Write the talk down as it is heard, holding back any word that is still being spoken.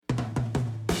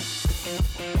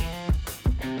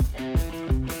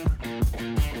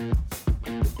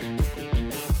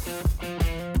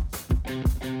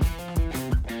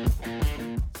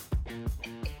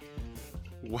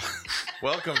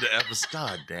Welcome to episode.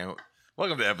 God damn it!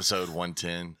 Welcome to episode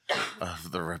 110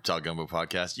 of the Reptile Gumbo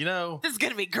podcast. You know, this is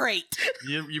gonna be great.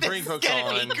 You bring folks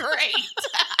on great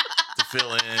to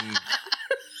fill in,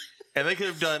 and they could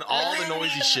have done all the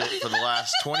noisy shit for the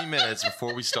last 20 minutes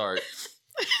before we start.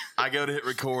 I go to hit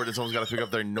record, and someone's got to pick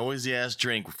up their noisy ass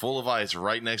drink full of ice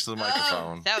right next to the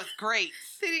microphone. That was great.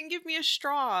 They didn't give me a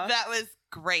straw. That was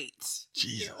great.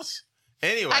 Jesus.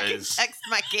 Anyways, I can text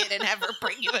my kid and have her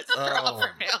bring you a straw from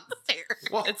downstairs.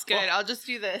 Well, it's good. I'll just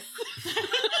do this.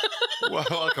 Well,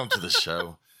 welcome to the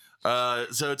show.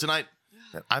 So tonight,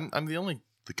 I'm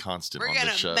the constant on the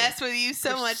show. We're gonna mess with you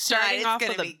so much. Starting off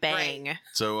with a bang. Great.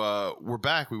 So we're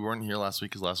back. We weren't here last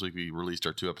week because last week we released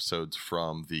our 2 episodes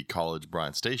from the College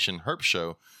Bryan Station Herp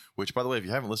Show. Which, by the way, if you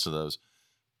haven't listened to those,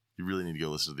 you really need to go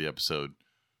listen to the episode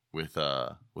with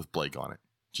Blake on it.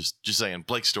 Just saying,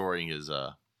 Blake's story is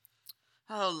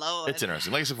Oh Lord, it's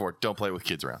interesting. Like I said before, don't play with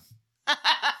kids around.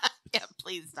 Yeah,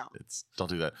 please don't. Don't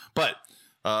do that. But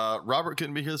Robert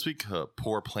couldn't be here this week.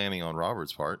 Poor planning on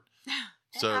Robert's part.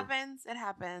 It happens.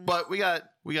 But we got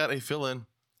a fill-in.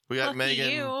 We got Lucky Megan.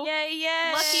 you.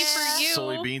 Yay! Lucky for you.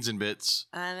 Soybeans and bits.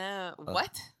 I know.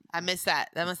 What? I missed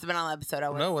that. That must have been on the episode.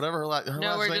 No, whatever her last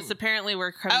we're name. just apparently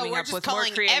we're coming up with more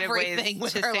creative ways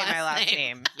to say my last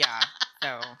name. Yeah.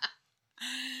 So.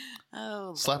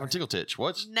 Oh, Slap and tickle titch.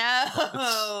 What?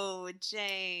 No,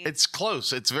 James. It's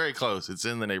close. It's very close. It's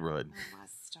in the neighborhood. Oh, my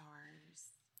stars.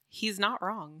 He's not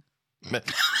wrong.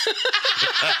 Shit's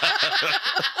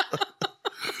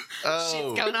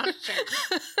Oh, going on.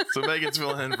 so Megan's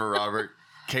filling in for Robert.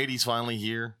 Katie's finally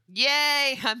here.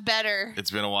 Yay! I'm better. It's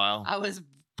been a while. I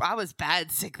was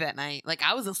bad sick that night. Like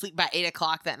I was asleep by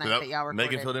 8:00 that night that y'all recorded.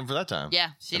 Megan filled in for that time.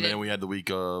 Yeah, she and did. then we had the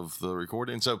week of the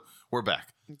recording, so we're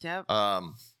back. Yep.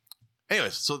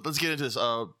 Anyways, so let's get into this.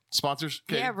 Sponsors.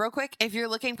 Katie? Yeah, real quick. If you're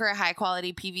looking for a high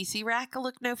quality PVC rack,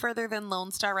 look no further than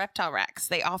Lone Star Reptile Racks.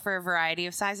 They offer a variety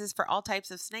of sizes for all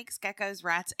types of snakes, geckos,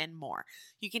 rats, and more.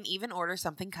 You can even order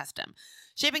something custom.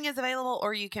 Shipping is available,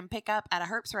 or you can pick up at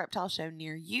a Herps Reptile show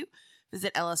near you.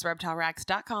 Visit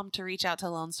lsreptileracks.com to reach out to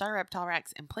Lone Star Reptile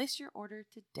Racks and place your order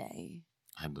today.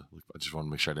 I just want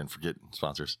to make sure I didn't forget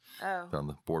sponsors. Oh. They're on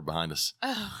the board behind us.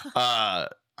 Oh.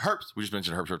 Herps. We just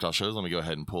mentioned Herps Reptile shows. Let me go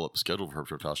ahead and pull up the schedule for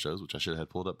Herps Reptile shows, which I should have had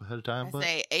pulled up ahead of time. I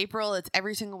say April. It's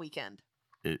every single weekend.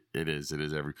 It is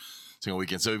every single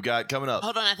weekend. So we've got coming up.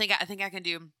 Hold on. I think I can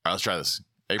do. All right, let's try this.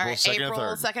 April 2nd and 3rd.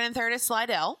 April 2nd and 3rd is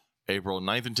Slidell. April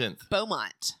 9th and 10th.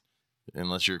 Beaumont.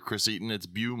 Unless you're Chris Eaton, it's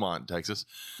Beaumont, Texas.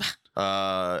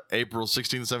 April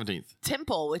 16th and 17th.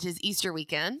 Temple, which is Easter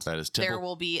weekend. That is Temple. There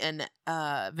will be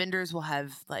vendors will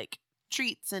have like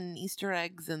treats and Easter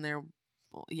eggs, and the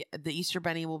Easter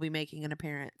Bunny will be making an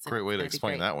appearance. Great way to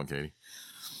explain that one, Katie.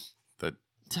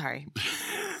 Sorry.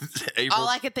 April. All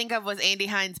I could think of was Andy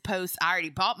Hines' post. I already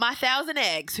bought my 1,000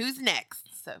 eggs. Who's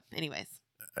next? So, anyways.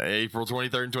 April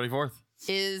 23rd and 24th.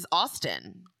 Is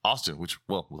Austin. Austin, which,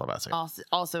 well, we'll talk about that second.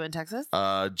 Also in Texas.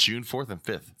 June 4th and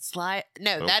 5th.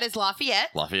 That is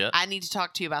Lafayette. Lafayette. I need to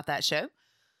talk to you about that show.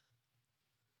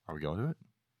 Are we going to it?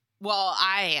 Well,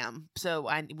 I am. So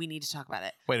we need to talk about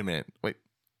it. Wait a minute. Wait.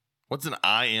 What's an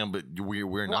I am, but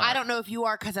we're not? Well, I don't know if you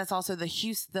are, because that's also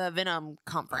the Venom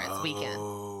conference weekend.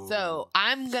 So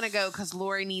I'm going to go because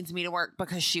Lori needs me to work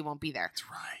because she won't be there. That's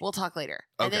right. We'll talk later.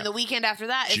 Okay. And then the weekend after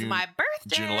that is my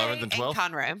birthday. June 11th and 12th? In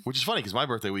Conroe. Which is funny because my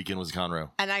birthday weekend was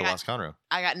Conroe. And last Conroe.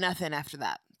 I got nothing after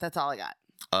that. That's all I got.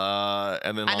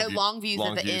 And then I know Longview's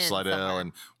at the end. Slidell, somewhere.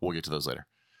 and we'll get to those later.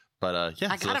 But yeah.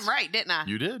 I got them right, didn't I?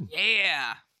 You did.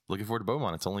 Yeah. Looking forward to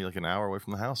Beaumont. It's only like an hour away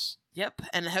from the house. Yep.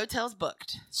 And the hotel's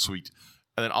booked. Sweet.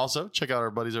 And then also check out our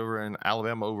buddies over in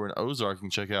Alabama, over in Ozark. You can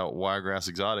check out Wiregrass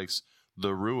Exotics, the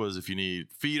Ruas, if you need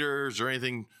feeders or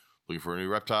anything, looking for a new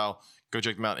reptile. Go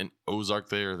check them out in Ozark.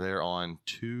 They're on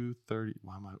 230.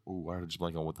 Why did I just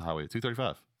blank on what the highway?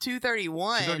 235.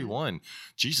 231. 231.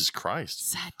 Jesus Christ.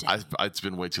 Sad day. It's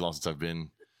been way too long since I've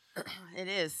been. It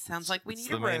is. Sounds like we need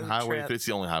a road trip. It's the main highway. It's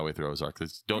the only highway through Ozark.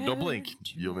 Don't blink.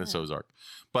 You'll miss Ozark.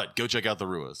 But go check out the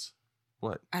Ruas.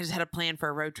 What? I just had a plan for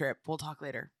a road trip. We'll talk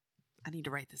later. I need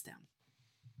to write this down.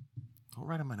 Don't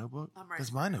write in my notebook.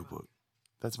 That's my notebook.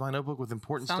 That's my notebook with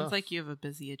important stuff. Sounds like you have a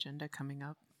busy agenda coming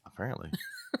up. Apparently.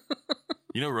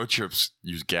 You know, road trips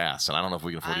use gas, and I don't know if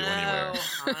we can afford to go anywhere.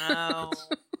 I know.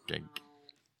 Okay.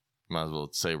 Might as well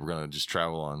say we're going to just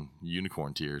travel on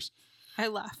unicorn tears. I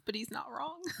laugh, but he's not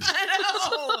wrong.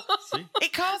 I know. See?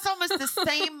 It costs almost the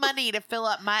same money to fill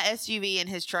up my SUV and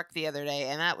his truck the other day,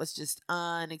 and that was just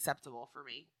unacceptable for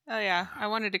me. Oh yeah, I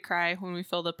wanted to cry when we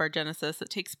filled up our Genesis. It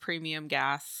takes premium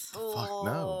gas. Fuck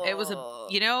no. It was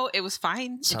it was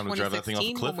fine It's time in to drive that thing off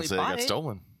the 2016 cliff when we and say it bought got it.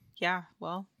 stolen. Yeah,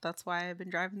 well, that's why I've been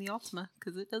driving the Altima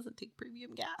because it doesn't take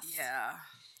premium gas. Yeah.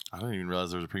 I didn't even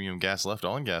realize there was a premium gas left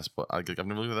on gas, but I've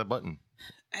never looked at that button.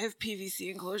 I have PVC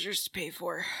enclosures to pay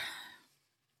for.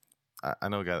 I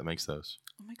know a guy that makes those.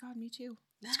 Oh my god, me too.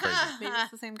 It's crazy. Maybe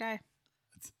it's the same guy.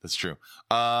 That's true.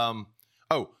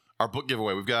 Our book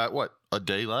giveaway. We've got a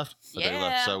day left? A day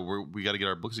left. So we got to get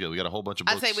our books together. We got a whole bunch of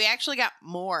books. I'd say we actually got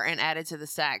more and added to the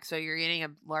stack, so you're getting a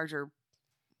larger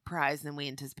prize than we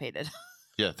anticipated.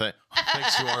 Yeah, thanks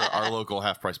to our local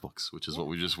half price books, which is what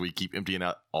we keep emptying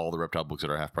out all the reptile books at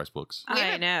our half price books.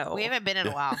 I know. We haven't been in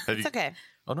a while. It's okay.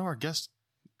 Oh no, our guest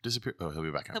disappeared. Oh, he'll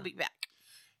be back. He'll be back.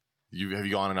 Have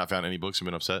you gone and not found any books and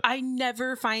been upset? I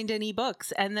never find any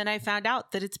books, and then I found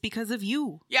out that it's because of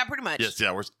you. Yeah, pretty much. Yes,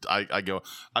 yeah. I go.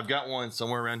 I've got one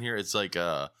somewhere around here. It's like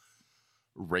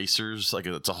racers. Like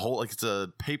it's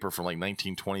a paper from like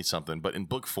 1920 something, but in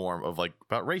book form of like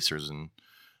about racers and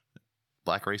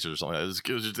black racers or something.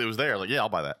 It was there. Like, yeah, I'll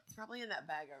buy that. It's probably in that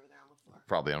bag over there on the floor.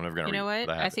 Probably. I'm never gonna. You know read it,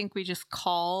 what? but I think we just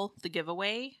call the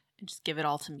giveaway and just give it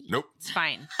all to me. Nope. It's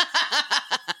fine.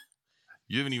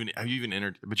 Have you even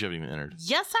entered? But you haven't even entered.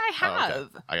 Yes, I have. Oh,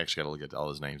 okay. I actually got to look at all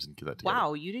his names and get that together.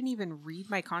 Wow, you didn't even read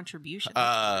my contribution.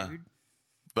 That's rude.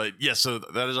 But yeah, so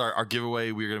that is our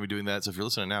giveaway. We're going to be doing that. So if you're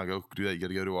listening now, go do that. You got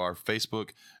to go to our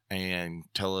Facebook and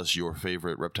tell us your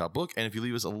favorite reptile book. And if you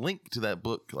leave us a link to that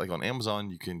book, like on Amazon,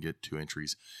 you can get 2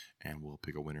 entries and we'll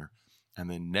pick a winner. And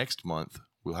then next month,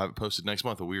 we'll have it posted next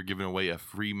month. But we are giving away a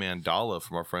free mandala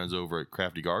from our friends over at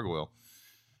Crafty Gargoyle.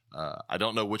 I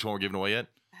don't know which one we're giving away yet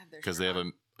because they have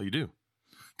you do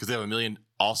because they have a million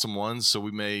awesome ones. So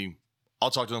I'll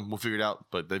talk to them. We'll figure it out.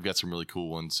 But they've got some really cool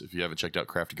ones. If you haven't checked out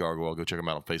Crafty Gargoyle, go check them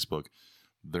out on Facebook.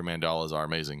 Their mandalas are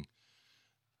amazing.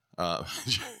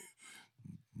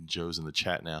 Joe's in the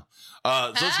chat now.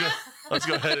 So let's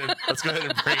go ahead and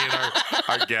bring in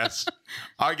our guest.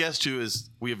 Our guest who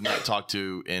we have not talked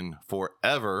to in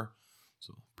forever.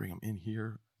 So bring him in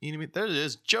here. There it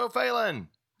is, Joe Phelan.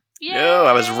 Yo,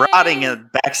 I was rotting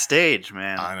backstage,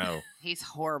 man. I know. He's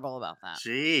horrible about that.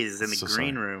 Jeez, in the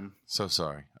green room. So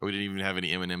sorry. We didn't even have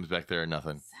any M&Ms back there or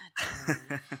nothing.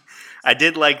 I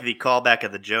did like the callback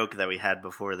of the joke that we had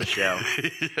before the show.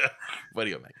 Yeah. What do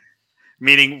you make?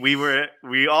 Meaning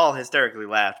we all hysterically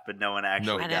laughed, but no one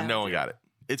actually got it. No one got it.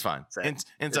 It's fine. So,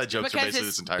 inside jokes are basically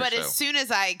this entire show. But as soon as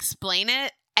I explain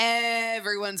it,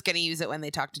 everyone's going to use it when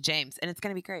they talk to James, and it's going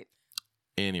to be great.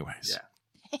 Anyways. Yeah.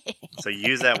 So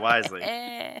use that wisely.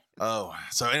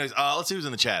 So anyways, let's see who's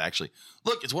in the chat, actually.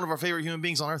 Look, it's one of our favorite human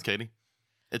beings on Earth, Katie.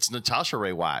 It's Natasha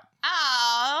Ray White.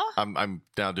 Oh. I'm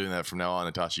now doing that from now on,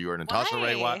 Natasha. You are Natasha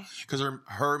Ray White. Because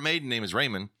her maiden name is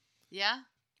Raymond. Yeah.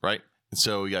 Right? And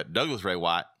so we got Douglas Ray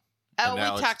White. Oh, we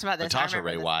talked about this. Natasha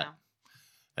Ray White. Now.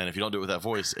 And if you don't do it with that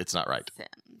voice, it's not right.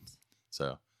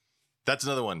 So that's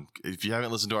another one. If you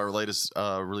haven't listened to our latest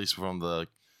release from the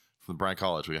Bryan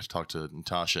College, we got to talk to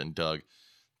Natasha and Doug.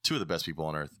 2 of the best people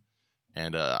on Earth.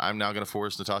 And I'm now going to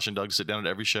force Natasha and Doug to sit down at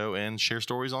every show and share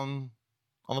stories on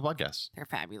the podcast. They're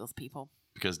fabulous people.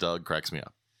 Because Doug cracks me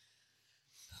up.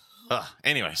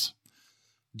 Anyways.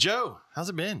 Joe, how's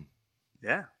it been?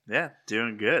 Yeah,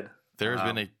 doing good. There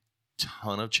has been a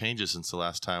ton of changes since the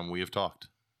last time we have talked.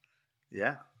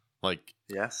 Yeah.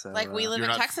 So, we live in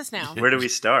Texas now. Where do we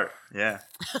start? Yeah.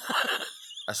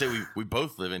 I say we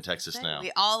both live in Texas now.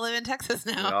 We all live in Texas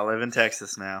now. We all live in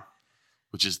Texas now.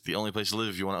 Which is the only place to live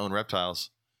if you want to own reptiles.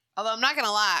 Although I'm not going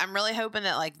to lie, I'm really hoping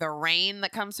that the rain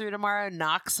that comes through tomorrow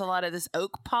knocks a lot of this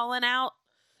oak pollen out.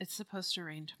 It's supposed to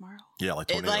rain tomorrow. Yeah,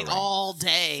 rain. All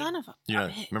day. Son of a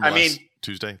bitch. Remember last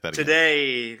Tuesday?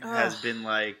 Today has been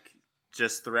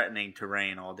just threatening to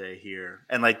rain all day here.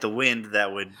 And the wind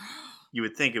you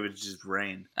would think it would just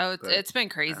rain. Oh, it's been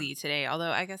crazy today.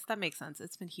 Although I guess that makes sense.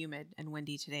 It's been humid and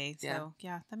windy today. So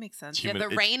yeah that makes sense. Yeah, the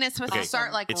rain is supposed to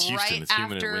start right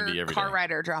after car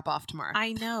rider drop off tomorrow.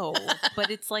 I know, but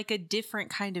it's a different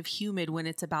kind of humid when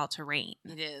it's about to rain.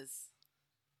 It is.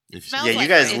 You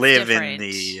guys live in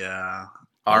the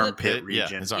armpit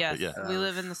region. Yeah, we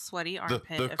live in the sweaty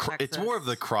armpit of Texas. It's more of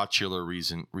the crotchular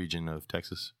region of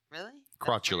Texas. Really?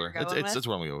 Crotchular. That's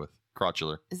what I'm going to go with.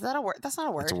 Crotchular. Is that a word? That's not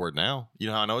a word. It's a word now. You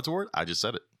know how I know it's a word? I just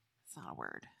said it. It's not a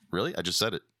word. Really? I just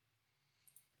said it.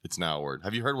 It's now a word.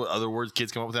 Have you heard what other words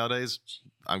kids come up with nowadays?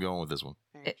 I'm going with this one.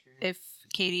 If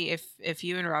Katie, if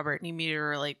you and Robert need me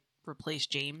to replace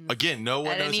James. Again, no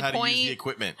one At knows any how to use point- the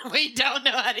equipment. We don't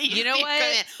know how to use You know the what?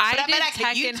 equipment, but I bet I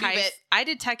could YouTube it. I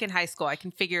did tech in high school. I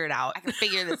can figure it out. I can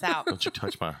figure this out. Don't you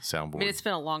touch my soundboard. I mean, it's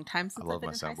been a long time since I love I've been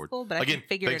my in high soundboard. school, but Again, I can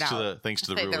figure it out. thanks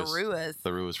to the Say the Ruas. Ruas.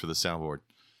 The Ruas for the soundboard.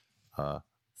 So,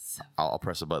 I'll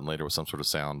press a button later with some sort of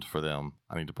sound for them.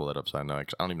 I need to pull that up so I know. I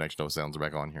don't even actually know what sounds are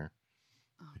back on here.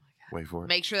 oh my God. Wait for it.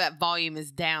 Make sure that volume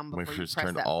is down Wait before for you it's press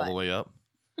turned that all button. the way up.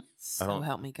 So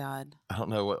help me God. I don't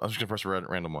know what. I'm just gonna press a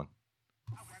random one.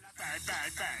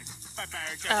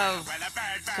 Oh,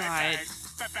 God.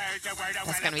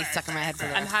 That's gonna be stuck in my head for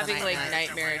the I'm rest of having the like night.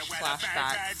 nightmarish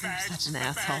flashbacks. You're such an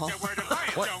asshole.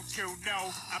 What?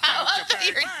 I love that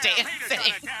you're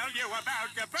dancing.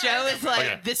 Joe is like,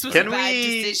 Okay. this was Can a bad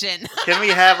we- decision. Can we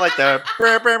have like the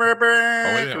brr, brr, brr, brr?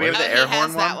 Oh, wait a minute, Can we have wait the he air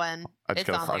has horn that one? one. I just It's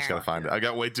gotta, on I just gotta there. find it. I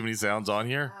got way too many sounds on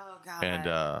here, Oh God. and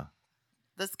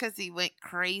that's because he went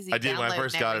crazy. I did when I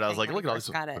first got it. I was like, look at all this.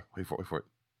 these. Got it. Wait for it.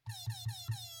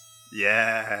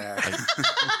 Yeah.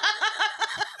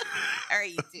 All right,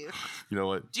 you two. You know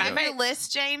what? Do you have a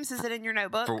list, James? Is it in your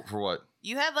notebook? For what?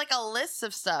 You have like a list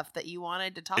of stuff that you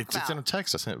wanted to talk It's about. in a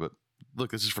text I sent, but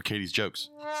look, this is for Katie's jokes.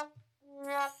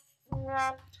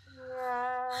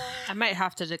 I might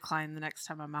have to decline the next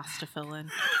time I'm asked to fill in.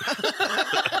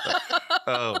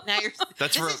 Oh, Now you're.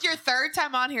 That's this for- is your third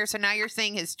time on here, so now you're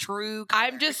seeing his true.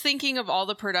 I'm just thinking of all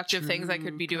the productive things I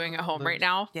could be doing at home right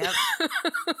now. Yep.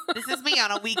 This is me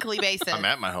on a weekly basis. I'm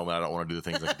at my home and I don't want to do the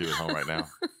things I can do at home right now.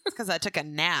 It's because I took a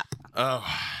nap. Oh,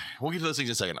 we'll get to those things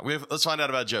in a second. Let's find out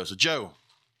about Joe. So, Joe,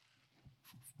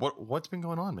 what's been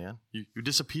going on, man? You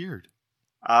disappeared.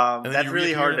 then That's you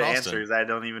really hard reappeared to in answer Austin. because I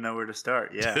don't even know where to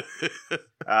start. Yeah.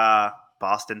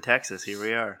 Boston, Texas. Here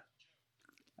we are.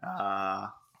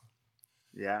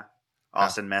 Yeah.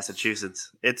 Austin,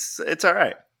 Massachusetts. It's all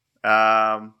right.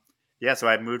 Yeah. So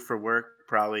I moved for work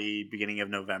probably beginning of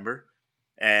November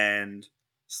and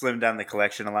slimmed down the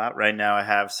collection a lot. Right now I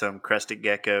have some crested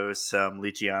geckos, some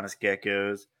Leachianus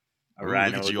geckos, a Ooh,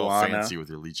 rhino look at you all iguana. fancy with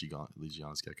your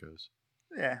Leachianus geckos.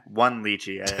 Yeah, one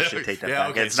lychee. I should take that Yeah, back.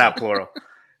 okay, It's so- not plural.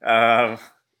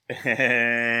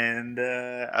 And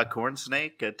a corn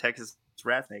snake, a Texas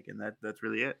rat snake, and that's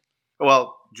really it.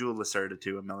 Well, Jewel Lacerda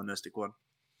too, a melanistic one.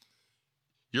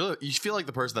 You feel like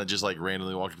the person that just like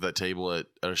randomly walked up to that table at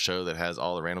a show that has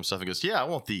all the random stuff and goes, "Yeah, I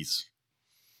want these."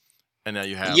 And now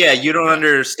you have. Yeah, you don't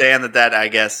understand that. I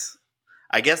guess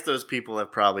those people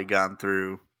have probably gone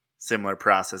through similar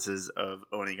processes of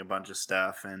owning a bunch of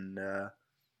stuff, and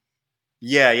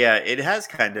yeah, it has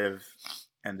kind of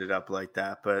ended up like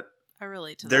that, but. I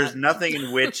relate to There's that. nothing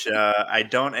in which I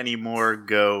don't anymore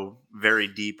go very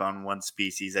deep on one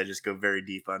species. I just go very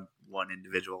deep on one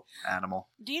individual animal.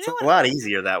 Do you It's know a what? lot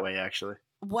easier that way, actually.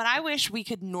 What I wish we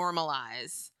could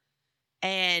normalize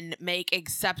and make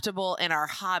acceptable in our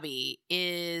hobby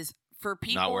is for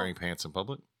people not wearing pants in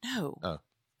public. No. Oh.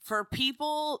 For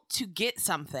people to get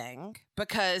something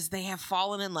because they have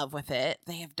fallen in love with it,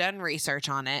 they have done research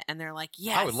on it, and they're like,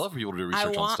 "Yes, I would love for people to do I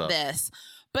research on want stuff. this."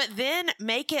 But then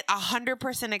make it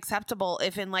 100% acceptable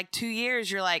if in like 2 years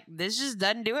you're like, "This just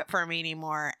doesn't do it for me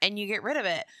anymore," and you get rid of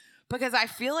it. Because I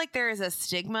feel like there is a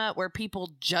stigma where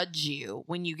people judge you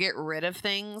when you get rid of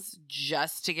things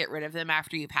just to get rid of them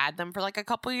after you've had them for like a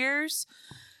couple years.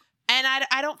 And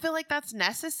I don't feel like that's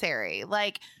necessary.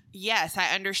 Like, yes,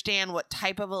 I understand what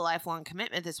type of a lifelong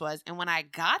commitment this was. And when I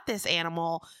got this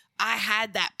animal, I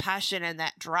had that passion and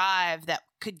that drive that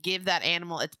could give that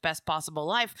animal its best possible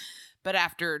life. But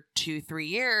after 2-3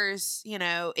 years,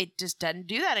 it just doesn't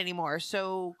do that anymore.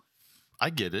 So I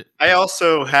get it. I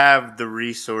also have the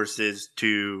resources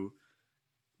to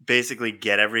basically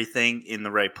get everything in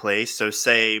the right place. So,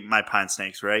 say my pine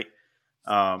snakes, right?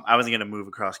 I wasn't going to move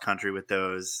across country with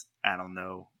those. I don't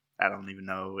know. I don't even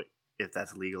know if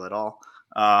that's legal at all.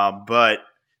 But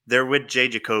they're with Jay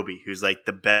Jacoby, who's like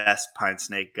the best pine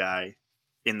snake guy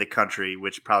in the country,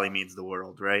 which probably means the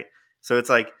world, right? So it's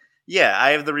like, yeah,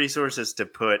 I have the resources to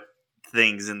put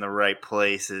things in the right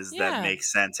places that make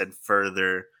sense and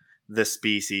further the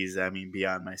species. I mean,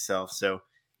 beyond myself. So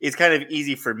it's kind of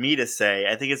easy for me to say.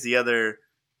 I think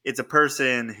it's a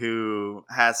person who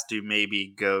has to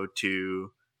maybe go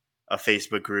to a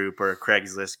Facebook group or a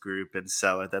Craigslist group and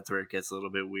sell it. That's where it gets a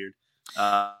little bit weird.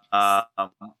 Although,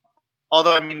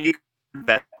 I mean, you can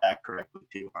vet that correctly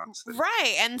too, honestly.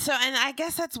 right. And I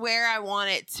guess that's where I want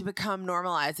it to become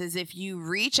normalized is if you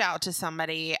reach out to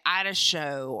somebody at a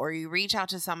show or you reach out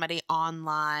to somebody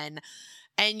online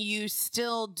and you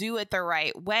still do it the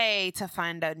right way to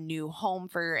find a new home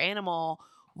for your animal,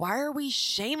 why are we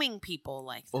shaming people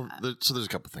like that? Well, so there's a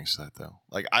couple things to that though.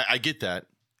 Like I get that,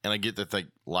 And I get that like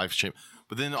life's changed.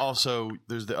 But then also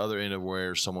there's the other end of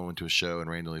where someone went to a show and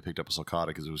randomly picked up a sulcata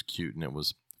because it was cute and it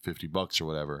was $50 or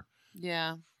whatever.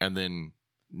 Yeah. And then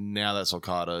now that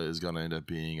sulcata is going to end up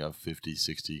being a 50,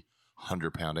 60,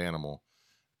 100-pound animal.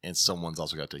 And someone's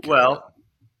also got to take care of it. Well,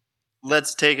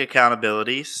 let's take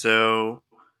accountability. So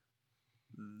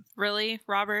Really,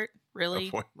 Robert? Really?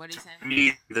 No point. What do you say?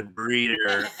 me, the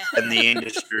breeder and the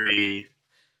industry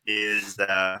is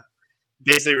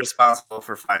basically responsible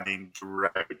for finding the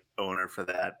right owner for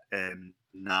that and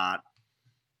not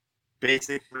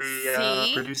basically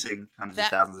See? producing hundreds That- of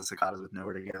thousands of cicadas with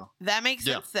nowhere to go. That makes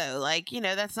Yeah. sense though. Like, you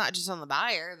know, that's not just on the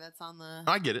buyer, that's on the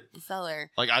I get it.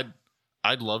 seller. Like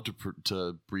I'd love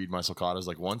to breed my sulcatas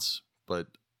like once, but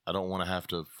I don't want to have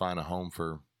to find a home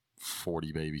for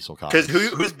 40 baby sulcatas. Because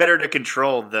who's better to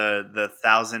control, the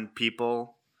 1,000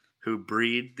 people who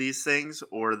breed these things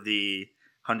or the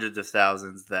hundreds of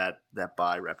thousands that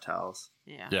buy reptiles?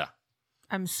 Yeah. Yeah.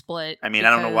 I'm split. I mean, I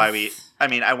don't know why because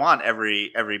I want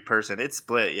every person. It's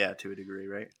split, yeah, to a degree,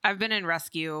 right? I've been in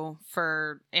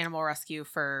animal rescue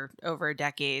for over a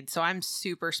decade, so I'm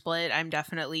super split. I'm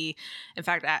definitely, in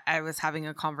fact, I was having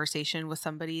a conversation with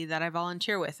somebody that I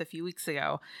volunteer with a few weeks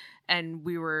ago, and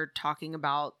we were talking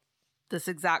about this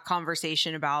exact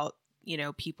conversation about, you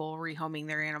know, people rehoming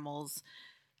their animals,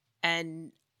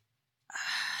 and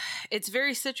it's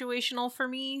very situational for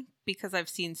me because I've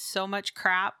seen so much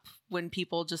crap when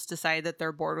people just decide that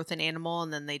they're bored with an animal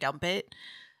and then they dump it.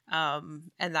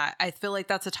 And that I feel like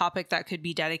that's a topic that could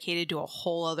be dedicated to a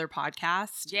whole other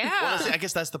podcast. Yeah. Well, I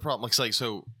guess that's the problem. Like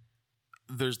so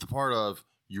there's the part of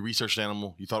you researched an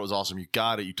animal, you thought it was awesome, you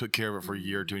got it, you took care of it for a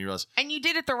year or two, and you realize And you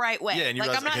did it the right way. Yeah, and you like,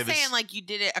 I'm realize, not okay, saying this- like you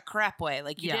did it a crap way.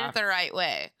 Like, you did Yeah. it the right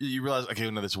way.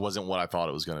 okay, no, this wasn't what I thought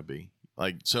it was going to be.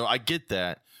 Like, so I get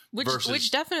that.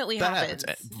 Which definitely That happens.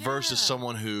 versus Yeah.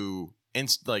 someone who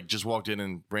just walked in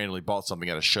and randomly bought something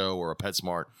at a show or a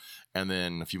PetSmart, and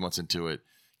then a few months into it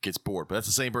gets bored. But that's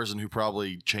the same person who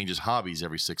probably changes hobbies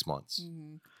every 6 months.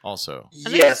 Mhm. Also,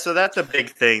 Yeah, so that's a big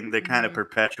thing, the kind of Mhm.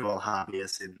 perpetual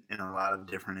hobbyist in a lot of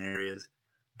different areas.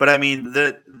 But I mean,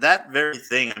 that very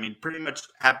thing, I mean, pretty much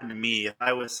happened to me. If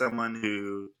I was someone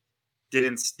who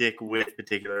didn't stick with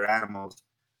particular animals.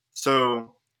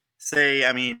 So, say,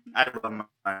 I mean, I love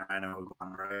my rhino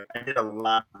iguana, right? I did a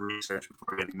lot of research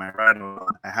before getting my rhino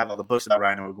iguana. I have all the books about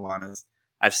rhino iguanas.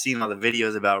 I've seen all the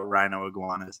videos about rhino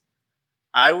iguanas.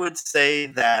 I would say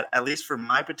that, at least for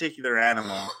my particular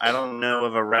animal, I don't know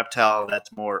of a reptile that's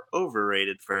more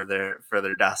overrated for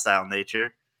their docile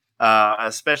nature,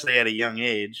 especially at a young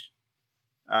age.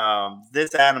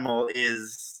 This animal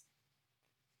is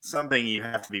something you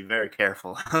have to be very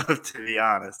careful of, to be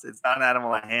honest. It's not an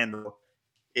animal I handle.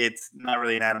 It's not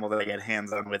really an animal that I get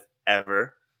hands on with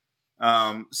ever.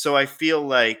 So I feel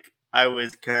like I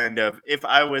was kind of, if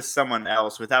I was someone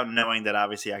else, without knowing that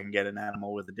obviously I can get an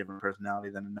animal with a different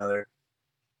personality than another,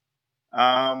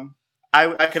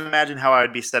 I can imagine how I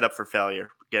would be set up for failure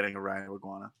getting a rhino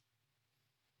iguana.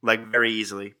 Like, very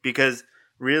easily. Because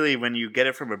really, when you get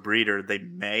it from a breeder, they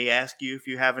may ask you if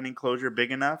you have an enclosure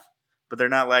big enough, but they're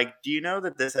not like, do you know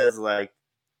that this has, like,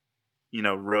 you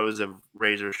know, rows of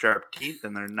razor sharp teeth,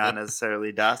 and they're not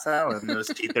necessarily docile, and those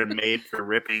teeth are made for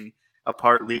ripping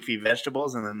apart leafy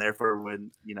vegetables, and then therefore would,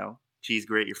 you know, cheese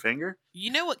grate your finger.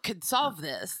 You know what could solve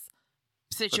this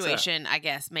situation, I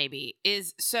guess, maybe,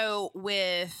 is so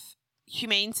with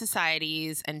humane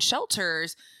societies and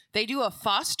shelters, they do a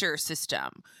foster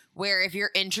system where if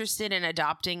you're interested in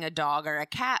adopting a dog or a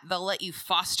cat, they'll let you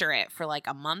foster it for like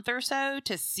a month or so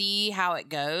to see how it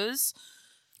goes.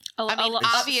 I mean,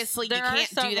 obviously, you can't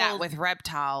do that with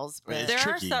reptiles, but It's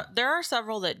tricky. There are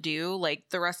several that do. Like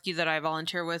the rescue that I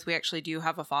volunteer with, we actually do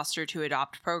have a foster to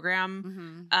adopt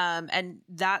program, and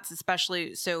that's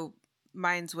especially so.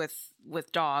 Mine's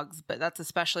with dogs, but that's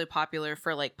especially popular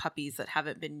for like puppies that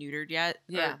haven't been neutered yet,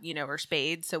 Yeah. or, you know, or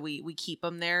spayed. So we keep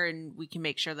them there, and we can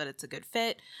make sure that it's a good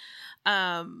fit.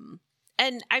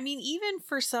 And I mean, even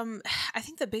for some, I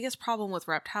think the biggest problem with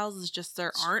reptiles is just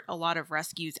there aren't a lot of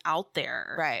rescues out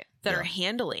there, right. that Yeah. are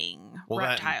handling Well,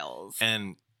 that- reptiles.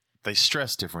 and they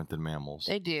stress different than mammals.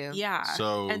 They do. Yeah.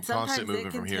 So And sometimes constant it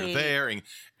movement can from here take- to there,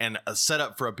 and a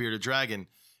setup for a bearded dragon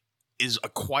is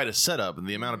quite a setup. And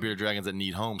the amount of bearded dragons that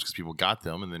need homes because people got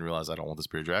them and then realize I don't want this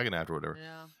bearded dragon after whatever.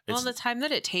 Yeah. Well, It's- the time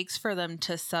that it takes for them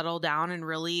to settle down and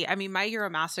really, I mean, my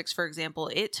Uromastyx, for example,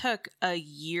 it took a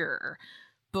year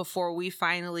before we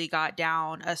finally got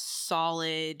down a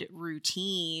solid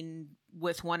routine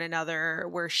with one another,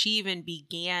 where she even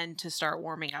began to start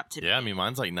warming up to me. Yeah, I mean,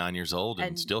 mine's like 9 years old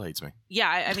and still hates me. Yeah,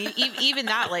 I mean, even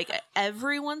that, like,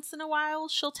 every once in a while,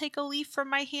 she'll take a leaf from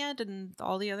my hand, and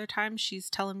all the other times she's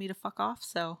telling me to fuck off,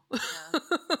 so. Yeah.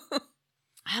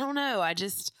 I don't know. I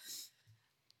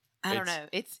don't know.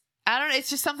 It's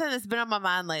just something that's been on my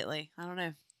mind lately. I don't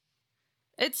know.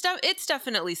 It's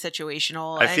definitely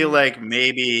situational. I feel like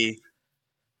maybe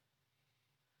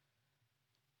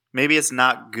it's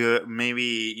not good.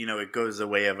 Maybe, it goes the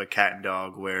way of a cat and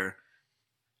dog where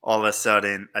all of a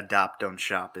sudden adopt don't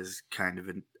shop is kind of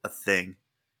a thing.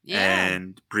 Yeah.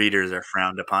 And breeders are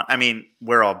frowned upon. I mean,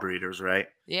 we're all breeders, right?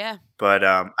 Yeah. But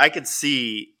I could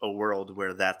see a world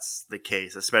where that's the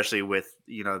case, especially with,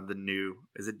 the new,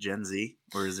 is it Gen Z?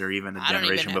 Or is there even a I don't even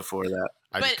generation know. before that?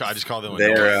 I just call them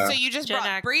They're, annoying. So you just Gen brought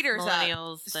X, breeders up.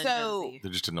 millennials, then Gen So Z.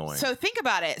 They're just annoying. So think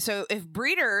about it. So if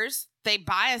breeders, they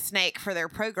buy a snake for their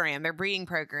program, their breeding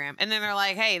program, and then they're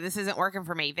like, hey, this isn't working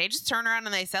for me. They just turn around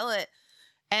and they sell it.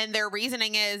 And their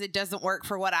reasoning is it doesn't work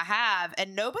for what I have.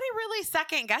 And nobody really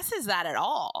second guesses that at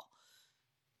all.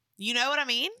 You know what I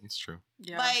mean? It's true.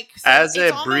 Yeah. Like, so As it's a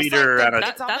almost breeder, like on a-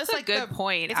 it's almost That's a like good the-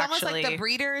 point, It's almost actually. like the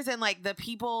breeders and like the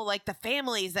people, like the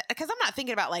families that, because I'm not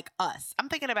thinking about like us. I'm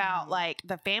thinking about like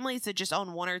the families that just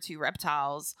own one or two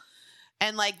reptiles.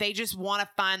 And like they just want to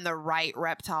find the right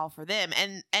reptile for them.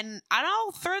 And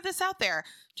I'll throw this out there.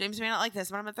 James may not like this,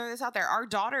 but I'm gonna throw this out there. Our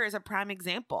daughter is a prime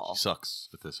example. She sucks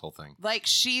at this whole thing. Like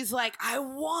she's like, I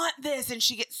want this, and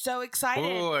she gets so excited.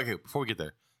 Oh, okay. Before we get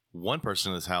there, one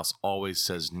person in this house always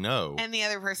says no. And the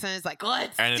other person is like,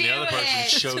 let's And then do the other person it.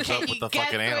 shows Can up with you the guess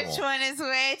fucking animal. Which one is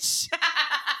which?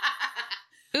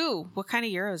 Ooh, what kind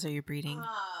of Euros are you breeding?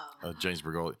 James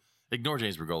Bergoli. Ignore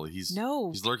James Bergoli. He's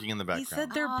lurking in the He background.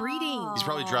 said they're breeding. He's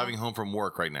probably driving home from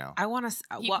work right now. I want to.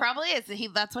 He probably is.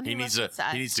 That's when he needs listens to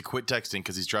us. he needs to quit texting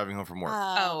because he's driving home from work.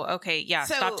 Oh, okay. Yeah.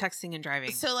 So- Stop texting and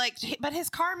driving. So like, but his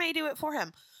car may do it for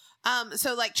him.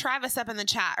 So like Travis up in the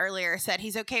chat earlier said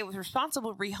he's okay with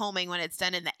responsible rehoming when it's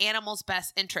done in the animal's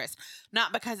best interest,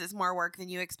 not because it's more work than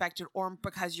you expected or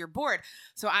because you're bored.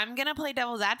 So I'm gonna play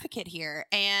devil's advocate here,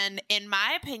 and in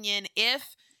my opinion,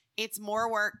 if it's more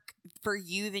work for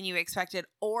you than you expected,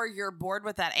 or you're bored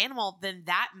with that animal, then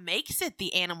that makes it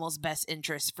the animal's best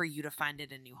interest for you to find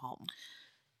it a new home.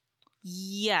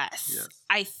 Yes. Yes.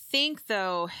 I think,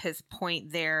 though, his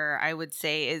point there, I would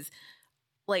say, is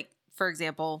like, for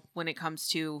example, when it comes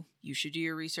to you should do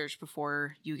your research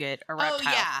before you get a reptile.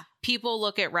 Oh yeah, People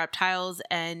look at reptiles,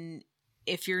 and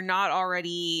if you're not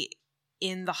already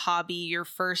in the hobby, your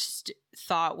first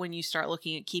thought when you start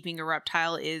looking at keeping a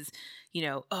reptile is,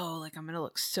 oh, like I'm going to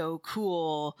look so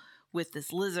cool with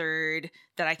this lizard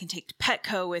that I can take to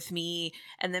Petco with me.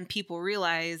 And then people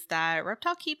realize that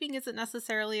reptile keeping isn't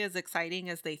necessarily as exciting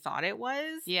as they thought it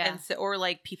was. Yeah. And so, or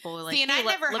like people are like, see, and hey, I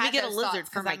never let had me get a those lizard thoughts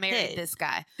for 'cause my I married kid. this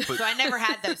guy, But- so I never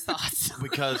had those thoughts.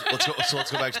 Because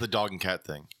let's go back to the dog and cat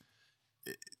thing.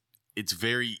 It's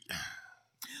very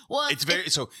Well, it's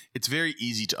very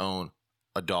easy to own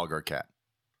a dog or a cat,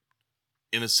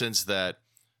 in a sense that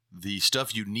the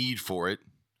stuff you need for it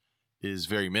is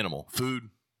very minimal: food,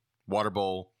 water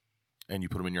bowl, and you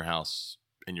put them in your house,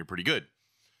 and you're pretty good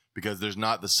because there's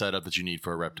not the setup that you need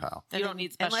for a reptile. You don't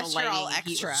need special unless you're lighting all and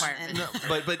heat extra. requirements.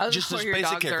 And- But just Before this your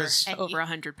basic dogs care. are 'Cause over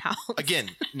 100 pounds.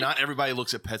 again, not everybody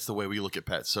looks at pets the way we look at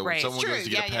pets. So when Right. someone True. goes to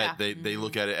get a Yeah, pet, they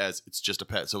look at it as it's just a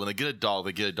pet. So when they get a dog,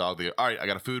 they go, all right, I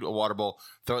got a food, a water bowl,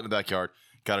 throw it in the backyard,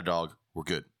 got a dog, we're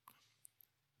good.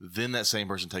 Then that same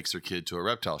person takes their kid to a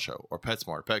reptile show or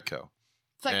PetSmart, Petco.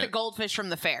 It's like And- the goldfish from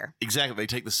the fair. Exactly. They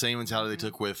take the same mentality they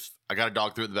took with, I got a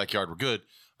dog, throw it in the backyard, we're good.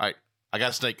 All right, I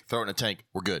got a snake, throw it in a tank,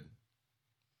 we're good.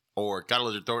 Or got a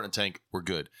lizard, throw it in a tank, we're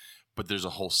good. But there's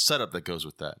a whole setup that goes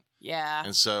with that. Yeah.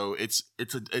 And so it's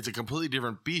a completely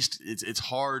different beast. It's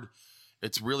hard.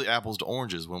 It's really apples to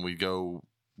oranges when we go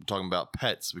talking about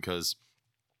pets, because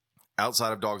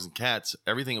outside of dogs and cats,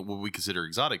 everything what we consider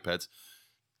exotic pets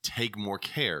take more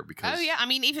care because Oh yeah. I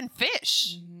mean, even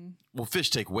fish. well, fish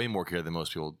take way more care than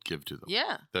most people give to them.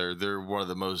 Yeah. They're one of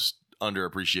the most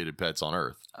underappreciated pets on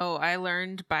earth. Oh, I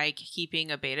learned by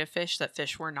keeping a beta fish that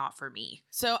fish were not for me.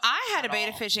 So I had a At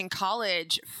beta all. fish in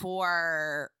college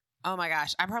for, oh my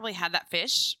gosh, I probably had that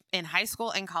fish in high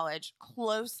school and college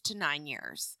close to 9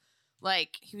 years.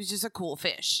 Like, he was just a cool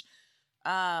fish.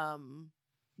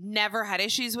 Never had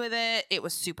issues with it. It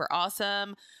was super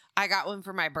awesome. I got one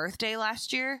for my birthday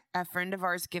last year. A friend of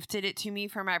ours gifted it to me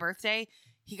for my birthday.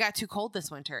 He got too cold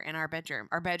this winter in our bedroom.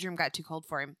 Our bedroom got too cold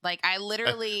for him. Like, I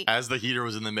literally... As the heater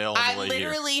was in the mail on I the way here.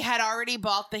 literally had already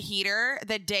bought the heater.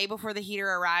 The day before the heater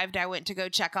arrived, I went to go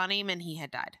check on him and he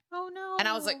had died. Oh no. And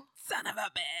I was like, son of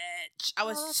a bitch. I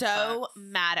was Oh, that so sucks.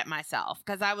 mad at myself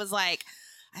because I was like,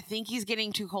 I think he's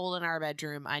getting too cold in our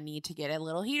bedroom. I need to get a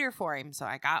little heater for him. So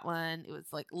I got one. It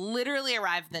was like literally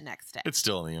arrived the next day. It's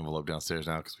still in the envelope downstairs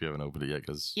now because we haven't opened it yet.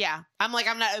 Because Yeah. I'm like,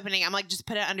 I'm not opening. I'm like, just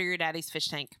put it under your daddy's fish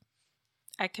tank.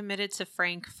 I committed to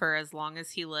Frank for as long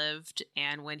as he lived,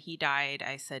 and when he died,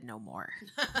 I said no more.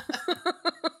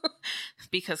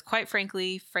 Because quite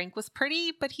frankly, Frank was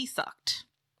pretty, but he sucked.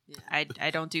 Yeah. I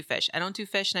don't do fish. I don't do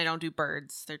fish, and I don't do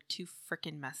birds. They're too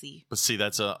freaking messy. But see,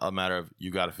 that's a matter of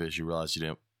you got a fish. You realize you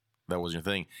didn't. That wasn't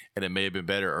your thing, and it may have been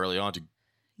better early on to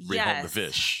bring home the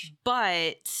fish.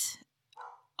 But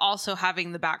also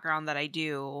having the background that I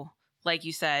do, like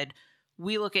you said,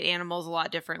 we look at animals a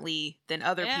lot differently than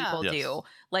other Yeah. people Yes. do.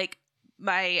 Like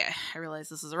I realize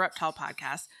this is a reptile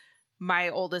podcast. My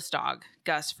oldest dog,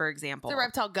 Gus, for example, It's a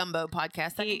reptile gumbo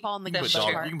podcast. I He- can fall in the You can, That's put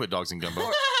gumbo true. part. you can put dogs in gumbo.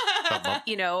 Chop 'em up.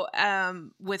 you know,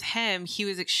 with him, he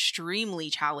was extremely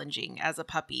challenging as a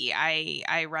puppy.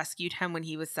 I rescued him when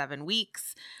he was 7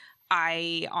 weeks.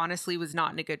 I honestly was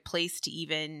not in a good place to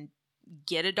even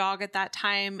get a dog at that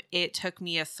time. It took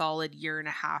me a solid year and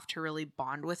a half to really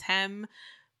bond with him.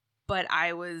 But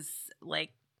I was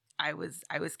like, I was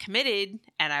committed,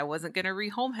 and I wasn't going to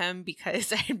rehome him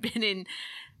because I had been in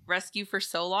rescue for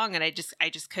so long, and I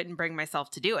just couldn't bring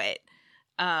myself to do it.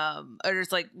 Or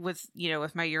just like with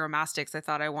my Euromastics, I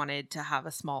thought I wanted to have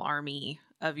a small army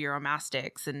of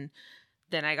Euromastics, and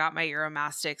then I got my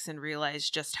Euromastics and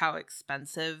realized just how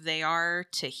expensive they are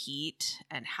to heat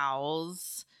and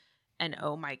house. And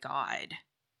oh my God,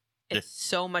 it's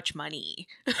so much money.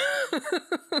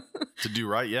 To do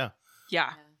right, yeah.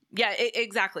 Yeah. Yeah,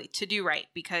 exactly. To do right.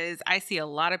 Because I see a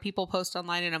lot of people post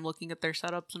online and I'm looking at their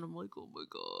setups and I'm like, oh my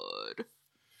God.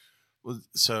 Well,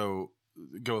 so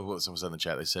go with what someone said in the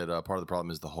chat. They said part of the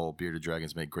problem is the whole bearded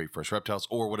dragons make great fresh reptiles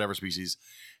or whatever species,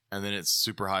 and then it's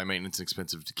super high maintenance and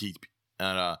expensive to keep.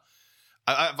 And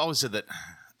I've always said that,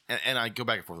 and I go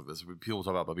back and forth with this. People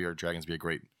talk about bearded dragons be a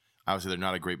great. Obviously, they're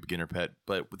not a great beginner pet,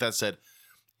 but with that said,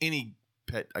 any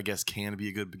pet I guess can be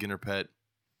a good beginner pet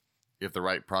if the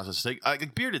right process is taken.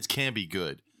 Like beardeds can be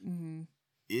good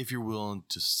if you're willing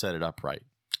to set it up right.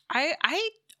 I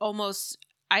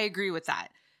agree with that.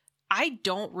 I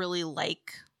don't really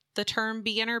like the term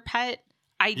beginner pet.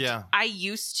 I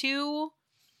used to,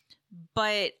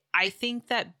 but I think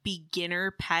that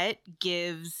beginner pet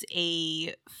gives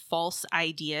a false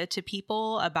idea to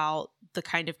people about the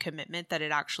kind of commitment that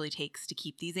it actually takes to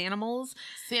keep these animals.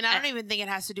 See, and I don't even think it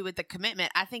has to do with the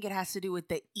commitment. I think it has to do with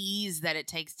the ease that it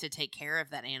takes to take care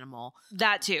of that animal.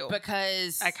 That too.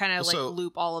 Because I kind of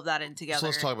loop all of that in together. So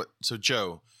let's talk about. So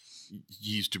Joe,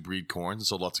 he used to breed corns and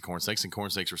sold lots of corn snakes, and corn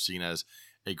snakes were seen as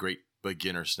a great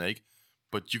beginner snake.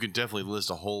 But you can definitely list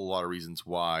a whole lot of reasons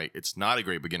why it's not a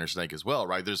great beginner snake as well,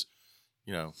 right? There's,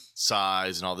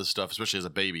 size and all this stuff, especially as a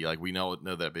baby. Like we know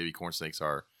that baby corn snakes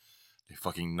are a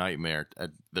fucking nightmare.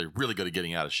 They're really good at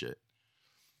getting out of shit.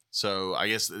 So I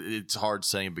guess it's hard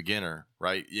saying beginner,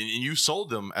 right? And you sold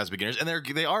them as beginners, and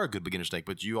they are a good beginner snake,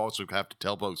 but you also have to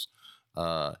tell folks,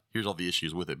 here's all the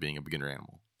issues with it being a beginner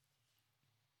animal.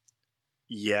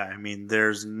 Yeah, I mean,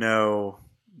 there's going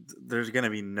to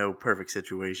be no perfect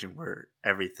situation where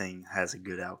everything has a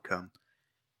good outcome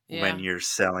when you're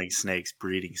selling snakes,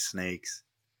 breeding snakes.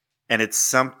 And it's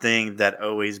something that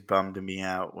always bummed me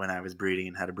out when I was breeding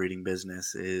and had a breeding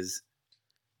business is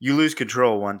you lose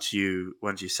control once you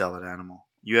sell an animal.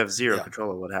 You have zero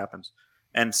control of what happens.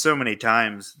 And so many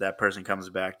times that person comes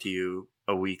back to you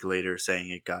a week later saying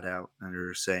it got out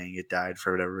or saying it died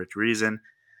for whatever reason.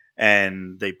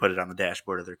 And they put it on the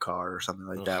dashboard of their car or something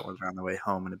like that when they're on their way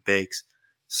home and it bakes.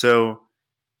 So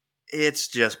it's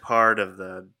just part of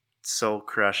the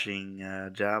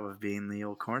soul-crushing job of being the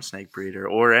old corn snake breeder,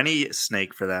 or any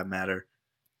snake for that matter.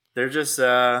 They're just, what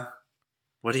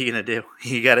are you going to do?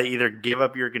 You got to either give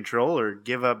up your control or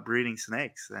give up breeding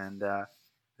snakes. And I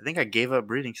think I gave up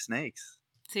breeding snakes.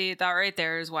 See, that right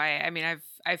there is why, I mean,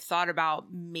 I've thought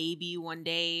about maybe one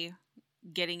day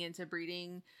getting into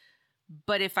breeding.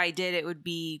 But if I did, it would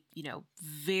be,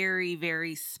 very,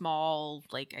 very small,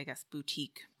 like I guess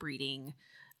boutique breeding,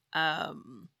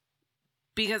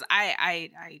 because I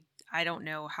don't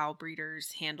know how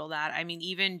breeders handle that. I mean,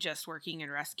 even just working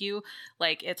in rescue,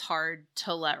 like it's hard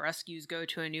to let rescues go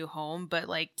to a new home, but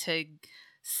like to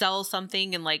sell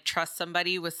something and like trust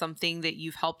somebody with something that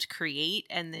you've helped create,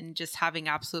 and then just having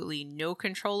absolutely no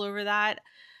control over that,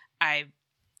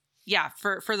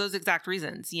 for those exact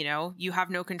reasons, you have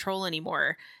no control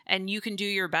anymore, and you can do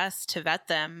your best to vet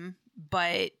them,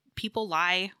 but people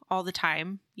lie all the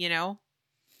time,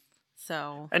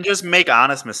 So And just make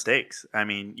honest mistakes. I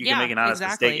mean, you Yeah, can make an honest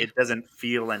exactly. mistake. It doesn't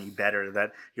feel any better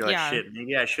that you're like, Yeah. shit,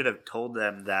 maybe I should have told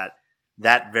them that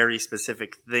that very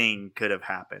specific thing could have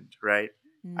happened, right?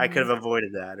 I could have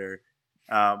avoided that.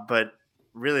 But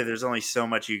really, there's only so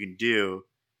much you can do.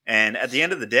 And at the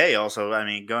end of the day, also, I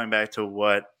mean, going back to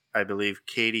what I believe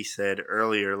Katie said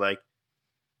earlier, like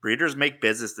breeders make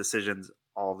business decisions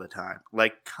all the time,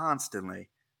 like constantly.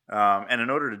 And in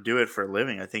order to do it for a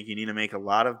living, I think you need to make a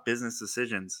lot of business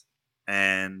decisions.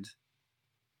 And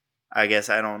I guess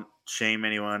I don't shame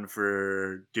anyone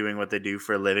for doing what they do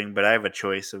for a living, but I have a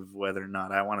choice of whether or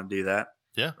not I want to do that.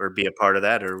 Yeah. Or be a part of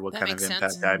that, or what That kind of makes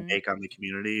impact sense. I Mhm. make on the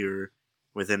community or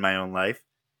within my own life.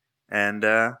 And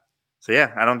so,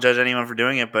 yeah, I don't judge anyone for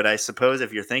doing it. But I suppose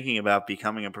if you're thinking about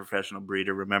becoming a professional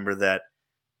breeder, remember that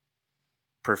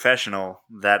professional,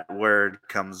 that word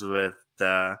comes with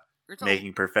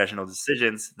making professional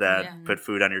decisions that Yeah. put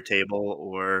food on your table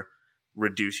or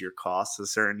reduce your costs a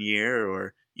certain year,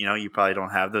 or you probably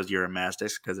don't have those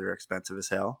Euromastics because they're expensive as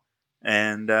hell.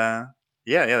 And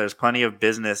yeah, there's plenty of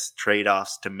business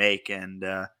trade-offs to make, and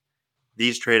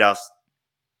these trade-offs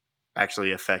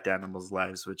actually affect animals'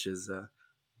 lives, which is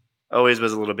always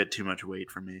was a little bit too much weight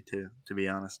for me to be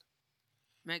honest.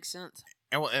 Makes sense.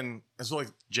 And it's like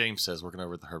James says, working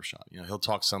over at the herb shop. He'll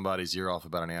talk somebody's ear off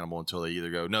about an animal until they either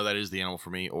go, "No, that is the animal for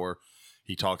me," or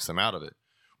he talks them out of it.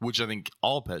 Which I think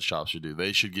all pet shops should do.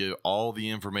 They should give all the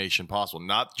information possible,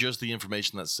 not just the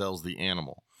information that sells the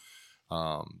animal.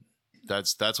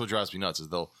 That's what drives me nuts. Is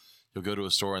you'll go to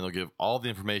a store and they'll give all the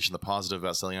information, the positive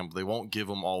about selling animal. They won't give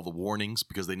them all the warnings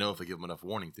because they know if they give them enough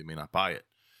warnings, they may not buy it.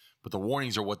 But the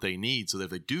warnings are what they need, so that if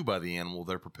they do buy the animal,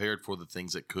 they're prepared for the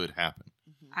things that could happen.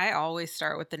 I always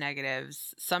start with the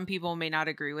negatives. Some people may not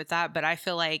agree with that, but I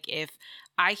feel like if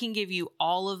I can give you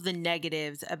all of the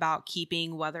negatives about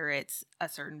keeping, whether it's a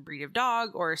certain breed of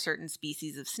dog or a certain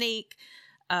species of snake,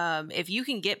 if you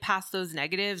can get past those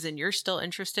negatives and you're still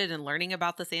interested in learning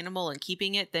about this animal and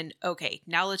keeping it, then okay,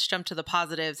 now let's jump to the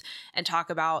positives and talk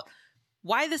about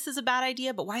why this is a bad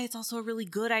idea, but why it's also a really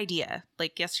good idea.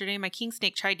 Like yesterday, my king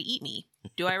snake tried to eat me.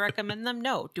 Do I recommend them?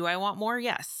 No. Do I want more?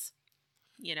 Yes.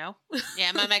 Yeah,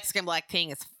 my Mexican black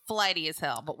king is flighty as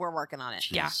hell, but we're working on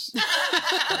it. Yeah. Jeez.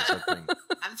 That's that thing.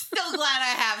 I'm still glad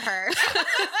I have her.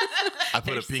 I put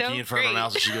They're a pinky so in front of her great.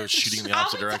 mouth and she goes shooting in the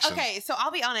opposite direction. Okay, so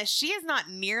I'll be honest. She is not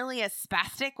nearly as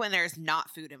spastic when there's not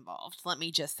food involved. Let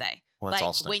me just say. Well, that's like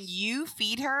all snakes. when you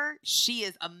feed her, she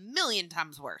is a million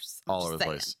times worse. I'm All just over the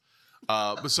saying. place.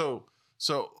 But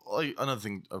so like another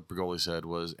thing Bergoli said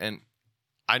was, and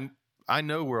I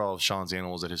know where all of Sean's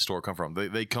animals at his store come from.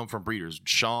 They come from breeders.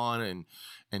 Sean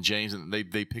and James, and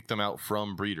they pick them out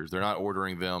from breeders. They're not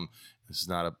ordering them. This is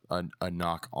not a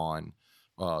knock on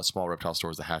small reptile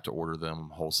stores that have to order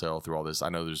them wholesale through all this. I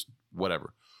know there's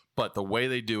whatever. But the way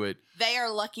they do it, They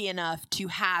are lucky enough to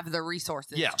have the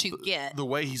resources to get the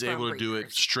way he's from able to do it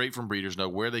breeders. straight from breeders, know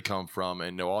where they come from,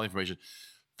 and know all the information.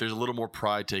 There's a little more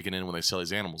pride taken in when they sell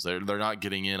these animals. They're not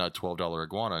getting in a $12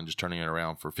 iguana and just turning it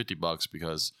around for $50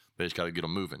 because they just got to get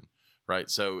them moving, right?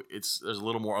 So there's a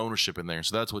little more ownership in there.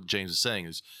 So that's what James is saying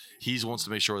is he wants to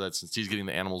make sure that since he's getting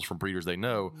the animals from breeders they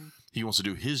know, he wants to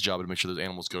do his job to make sure those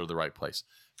animals go to the right place,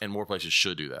 and more places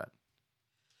should do that.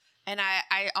 And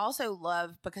I also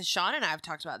love, because Sean and I have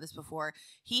talked about this before,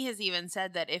 he has even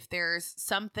said that if there's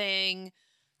something,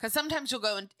 because sometimes you'll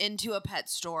go into a pet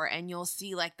store and you'll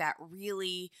see like that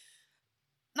really,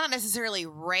 not necessarily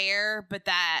rare, but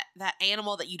that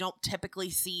animal that you don't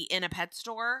typically see in a pet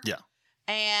store. Yeah.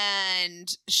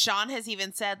 And Sean has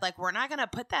even said, like, we're not going to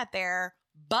put that there,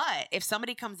 but if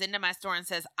somebody comes into my store and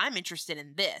says, I'm interested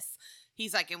in this,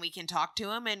 he's like, and we can talk to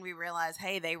them and we realize,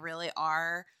 hey, they really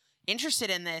are interested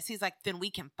in this. He's like, then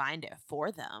we can find it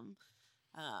for them.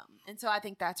 And so I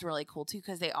think that's really cool too,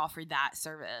 because they offer that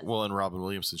service. Well, and Robin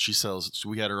Williamson,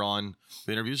 we had her on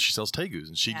the interviews. She sells tegus,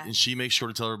 and she makes sure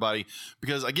to tell everybody,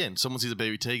 because again, someone sees a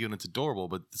baby tegu and it's adorable,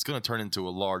 but it's going to turn into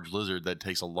a large lizard that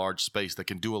takes a large space that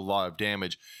can do a lot of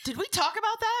damage. Did we talk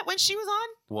about that when she was on?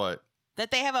 What? That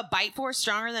they have a bite force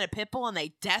stronger than a pit bull and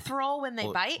they death roll when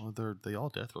they bite? Well, they all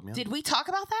death roll. Did we talk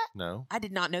about that? No. I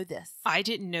did not know this. I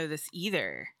didn't know this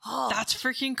either. Oh, That's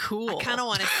freaking cool. I kind of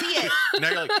want to see it. Now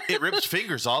you're like, it rips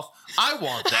fingers off. I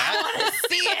want that. I want to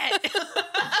see it.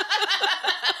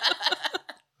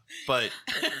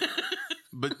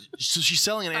 But so she's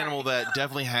selling an animal that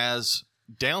definitely has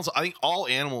downs. I think all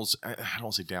animals, I don't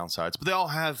want to say downsides, but they all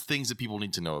have things that people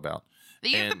need to know about.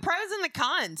 You have the pros and the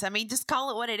cons. I mean, just call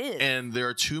it what it is. And there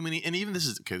are too many, and even this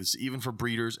is even for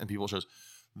breeders and people shows,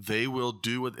 they will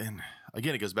do it. And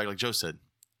again, it goes back like Joe said,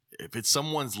 if it's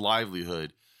someone's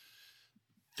livelihood,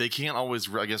 they can't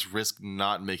always, I guess, risk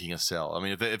not making a sale. I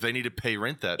mean, if they need to pay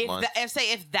rent that month,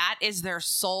 if that is their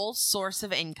sole source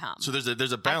of income. so there's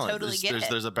a balance. I totally get it.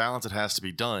 There's a balance that has to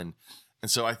be done,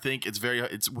 and so I think it's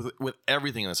with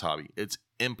everything in this hobby, it's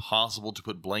impossible to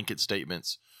put blanket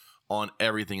statements on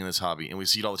everything in this hobby, and we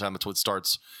see it all the time. That's what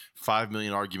starts 5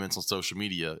 million arguments on social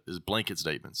media is blanket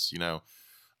statements. You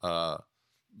know,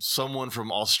 someone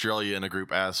from Australia in a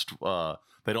group asked.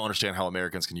 They don't understand how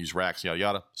Americans can use racks, yada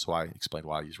yada. So I explained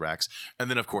why I use racks, and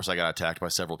then of course I got attacked by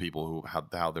several people who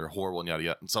how they're horrible and yada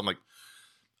yada. And so I'm like,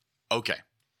 okay,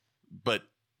 but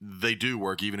they do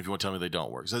work, even if you want to tell me they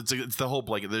don't work. So it's the whole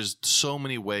blanket. There's so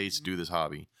many ways to do this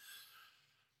hobby.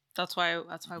 That's why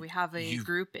we have a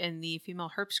group in the female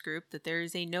herps group that there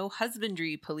is a no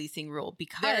husbandry policing rule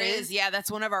because there is. Yeah, that's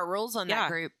one of our rules on that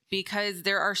group. Because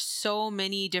there are so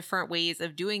many different ways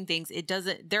of doing things.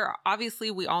 Obviously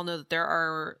we all know that there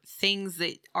are things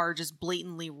that are just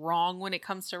blatantly wrong when it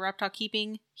comes to reptile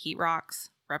keeping. Heat rocks,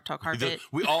 reptile carpet.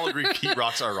 We all agree heat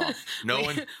rocks are wrong.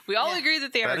 We all agree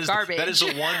that they are garbage. That is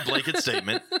the one blanket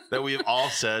statement that we have all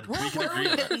said. We can agree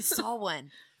on that. We saw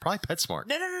one. Probably PetSmart.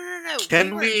 No.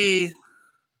 Can we?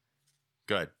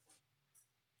 Go ahead.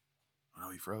 Oh,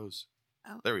 he froze.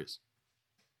 Oh. There he is.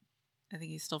 I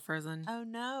think he's still frozen. Oh,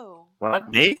 no.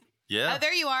 What? Me? Yeah. Oh,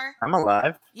 there you are. I'm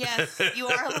alive. Yes, you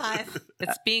are alive.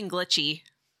 It's being glitchy.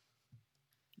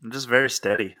 I'm just very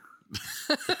steady.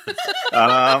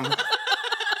 I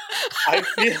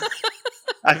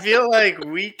feel like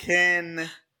we can.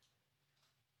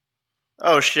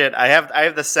 Oh shit! I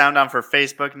have the sound on for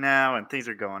Facebook now, and things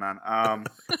are going on.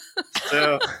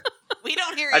 So we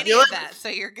don't hear any of that, so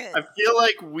you're good. I feel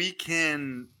like we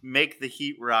can make the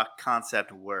heat rock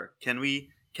concept work. Can we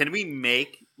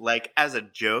make, like, as a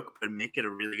joke, but make it a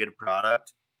really good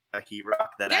product, a heat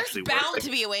rock that actually works? There's bound to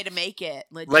be a way to make it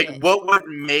legit. Like, what would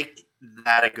make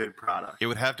that a good product? It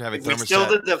would have to have a thermostat. We still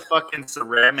did the fucking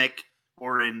ceramic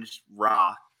orange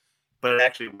rock, but it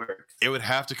actually works. It would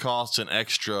have to cost an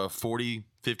extra $40,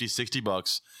 $50,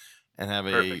 $60 and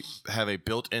have a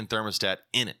built-in thermostat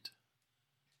in it.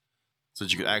 So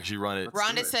that you could actually run it.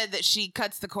 Rhonda said that she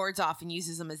cuts the cords off and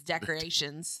uses them as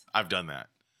decorations. I've done that.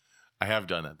 I have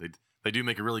done that. They do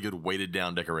make a really good weighted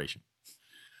down decoration.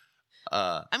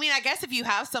 I mean, I guess if you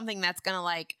have something that's going to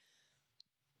like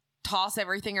toss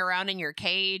everything around in your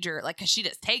cage or like, cause she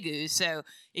does tegus. So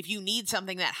if you need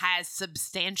something that has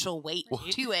substantial weight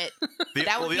to it,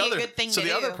 that would be a good thing to do. So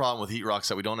the other problem with heat rocks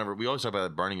that we always talk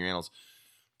about burning your animals.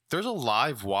 There's a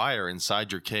live wire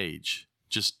inside your cage.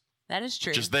 That is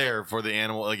true. Just there for the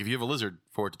animal. Like if you have a lizard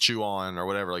for it to chew on or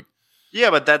whatever, like. Yeah,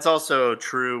 but that's also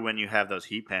true when you have those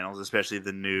heat panels, especially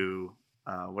the new,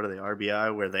 what are they,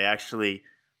 RBI, where they actually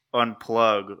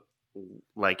unplug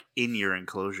like in your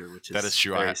enclosure, which is that is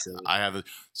true. silly. I have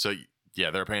so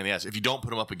yeah, they're a pain in the ass. If you don't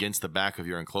put them up against the back of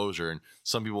your enclosure, and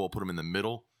some people will put them in the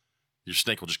middle, your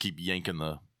snake will just keep yanking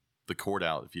the cord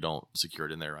out if you don't secure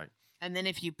it in there right. And then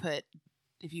if you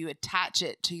attach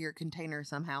it to your container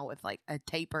somehow with like a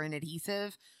tape or an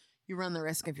adhesive, you run the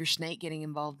risk of your snake getting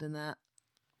involved in that.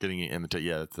 Getting it in the tape,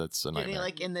 yeah, that's a nightmare. Getting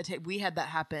like in the tape, we had that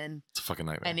happen. It's a fucking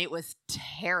nightmare, and it was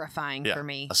terrifying for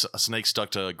me. A snake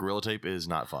stuck to Gorilla Tape is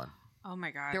not fun. Oh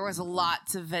my god! There was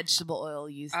lots of vegetable oil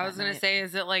used. I was gonna say,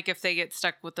 is it like if they get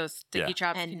stuck with those sticky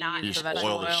traps and not you use just the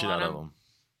vegetable oil the shit on out of them?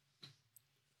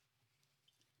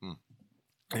 them.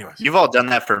 Anyways, You've all done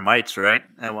that for mites, right?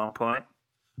 At one point,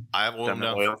 I have oiled done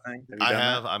them the down. oil thing. I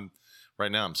have.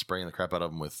 Right now. I'm spraying the crap out of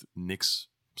them with Nix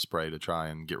spray to try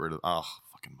and get rid of.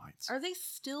 Fucking mites. Are they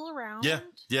still around?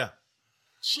 Yeah.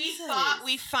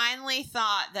 We finally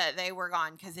thought that they were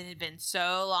gone because it had been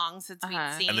so long since we'd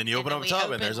seen. And then you open up a tub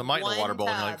and there's a mite in the water bowl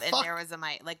and you're like, fuck. And there was a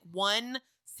mite, like one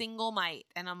single mite,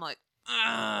 and I'm like,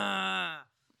 ugh.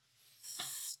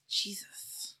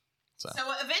 Jesus. So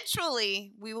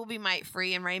eventually we will be mite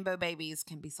free and rainbow babies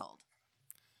can be sold.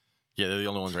 Yeah, they're the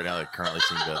only ones right now that currently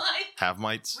seem to have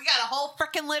mites. We got a whole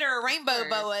freaking litter of rainbow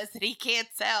boas that he can't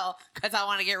sell because I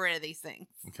want to get rid of these things.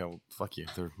 Okay, well, fuck you.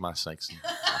 They're my snakes.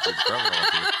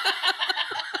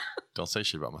 Don't say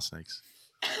shit about my snakes.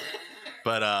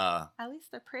 But at least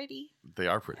they're pretty. They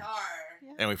are pretty.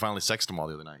 Yeah. And we finally sexed them all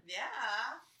the other night. Yeah.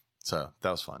 So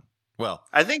that was fun. Well,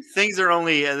 I think things are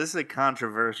only. This is a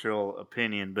controversial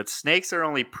opinion, but snakes are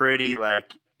only pretty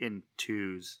like in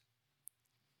twos.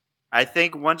 I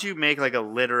think once you make like a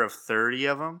litter of 30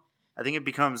 of them, I think it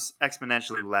becomes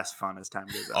exponentially less fun as time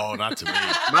goes on. oh, not to me.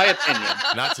 My opinion.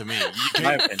 Not to me.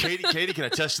 Katie can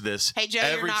attest to this. Hey, Joe,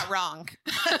 you're not wrong.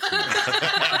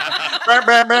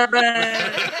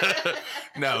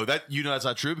 No, that's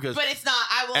not true because. But it's not.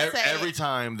 I will say every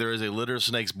time there is a litter of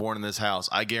snakes born in this house,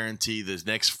 I guarantee the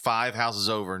next 5 houses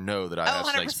over know that I have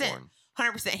snakes 100%. born.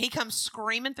 100%. He comes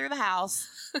screaming through the house.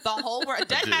 The whole world. It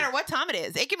doesn't matter what time it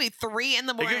is. It can be 3 in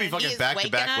the It morning. could be fucking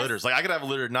back-to-back litters. Like, I could have a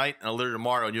litter tonight and a litter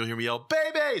tomorrow, and you'll hear me yell,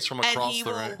 babies, from across the house. And he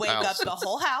will wake up the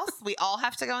whole house. We all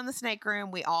have to go in the snake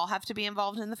room. We all have to be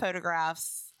involved in the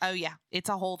photographs. Oh, yeah. It's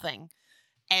a whole thing.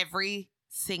 Every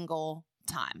single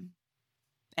time.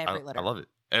 Every litter. I love it.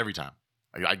 Every time.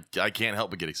 I can't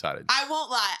help but get excited. I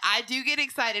won't lie. I do get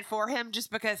excited for him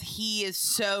just because he is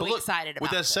so excited about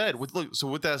it.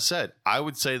 With that said, I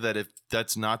would say that if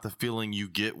that's not the feeling you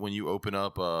get when you open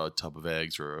up a tub of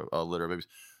eggs or a litter of babies,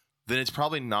 then it's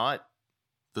probably not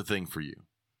the thing for you,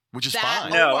 which is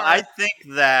fine. No, I think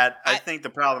the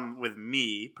problem with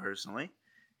me personally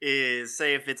is,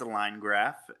 say if it's a line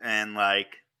graph and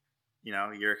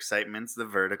your excitement's the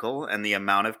vertical and the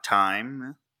amount of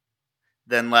time,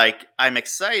 then I'm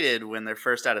excited when they're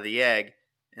first out of the egg,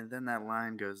 and then that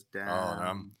line goes down,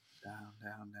 down.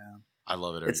 I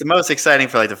love it. It's the most exciting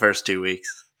for the first 2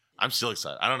 weeks. I'm still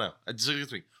excited. I don't know. It's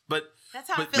me, but that's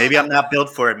how I feel. Maybe I'm not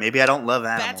built for it. Maybe I don't love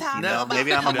animals. That's how I feel about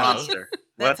maybe I'm a monster.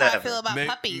 That's how I feel about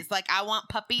puppies. I want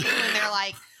puppies when they're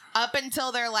up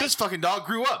until they're this fucking dog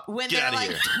grew up. When Get they're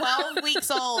here. 12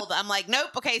 weeks old, I'm like, nope.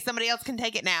 Okay, somebody else can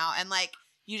take it now. And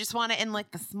you just want it in the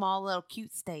small little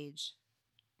cute stage.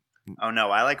 Oh no,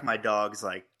 I like my dogs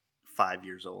 5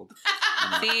 years old.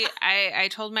 See, I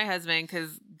told my husband,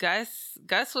 because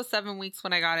Gus was 7 weeks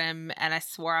when I got him, and I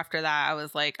swore after that I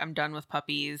was like, I'm done with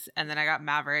puppies. And then I got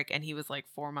Maverick, and he was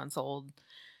 4 months old,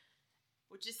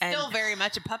 which is still very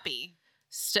much a puppy.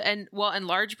 And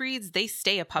large breeds, they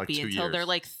stay a puppy until they're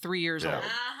 3 years old.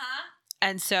 Uh-huh.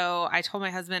 And so I told my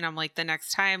husband, I'm like, the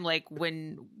next time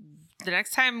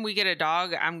we get a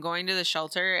dog, I'm going to the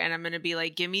shelter and I'm going to be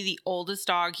like, give me the oldest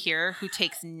dog here who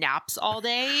takes naps all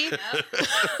day.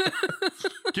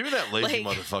 Give me that lazy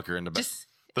motherfucker in the back.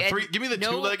 Give me the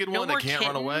two-legged one that can't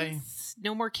run away.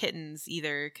 No more kittens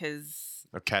either, because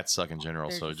cats suck in general,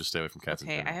 so just stay away from cats in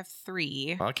general. I have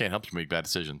 3. Well, I can't help you make bad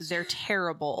decisions. They're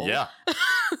terrible. Yeah.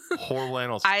 Horrible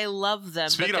animals. I love them,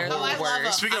 Speaking but of they're horrible, the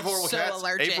worst. Speaking of horrible cats,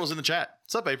 allergic. April's in the chat.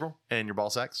 What's up, April? And your ball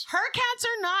sacks? Her cats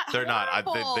are not They're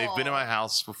horrible. not. They've been in my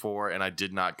house before, and I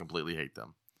did not completely hate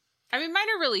them. I mean, mine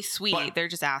are really sweet. But- They're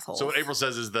just assholes. So what April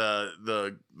says is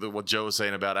the what Joe was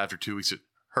saying about after 2 weeks.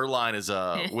 Her line is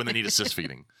when they need assist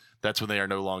feeding. That's when they are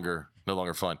no longer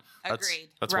fun. Agreed.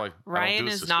 That's why Ryan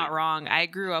is not wrong. I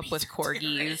grew up with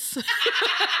corgis.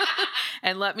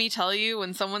 And let me tell you,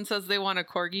 when someone says they want a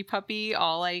corgi puppy,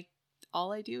 all I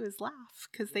do is laugh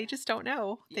because they just don't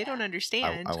know. They don't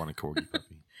understand. I want a corgi puppy.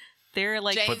 They're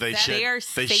James, But they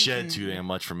Satan. shed too damn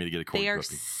much for me to get a corgi They are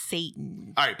puppy.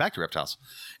 Satan. All right, back to reptiles.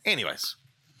 Anyways,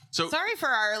 so Sorry for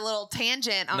our little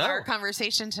tangent on our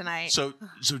conversation tonight. So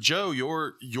Joe,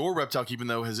 your reptile keeping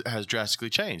though has drastically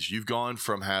changed. You've gone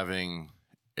from having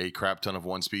a crap ton of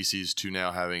one species to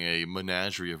now having a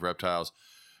menagerie of reptiles.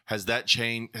 Has that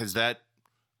changed? Has that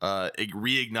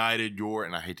reignited your,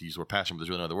 and I hate to use the word passion, but there's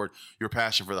really no other word, your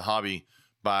passion for the hobby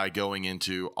by going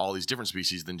into all these different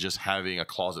species than just having a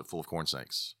closet full of corn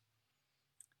snakes?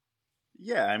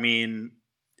 Yeah, I mean,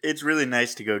 it's really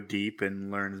nice to go deep and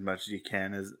learn as much as you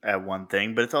can at one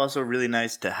thing, but it's also really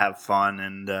nice to have fun.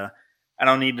 And I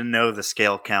don't need to know the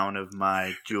scale count of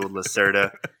my jeweled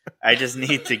Lacerda. I just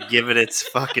need to give it its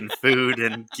fucking food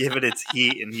and give it its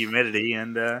heat and humidity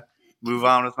and move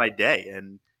on with my day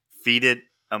and feed it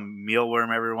a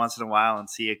mealworm every once in a while and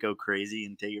see it go crazy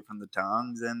and take it from the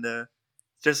tongs. And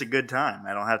it's just a good time.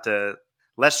 I don't have to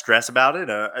less stress about it,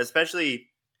 especially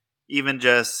even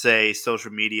just say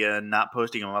social media, not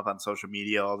posting them up on social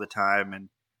media all the time and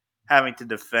having to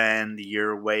defend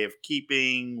your way of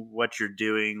keeping, what you're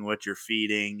doing, what you're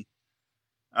feeding.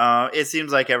 It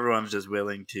seems like everyone's just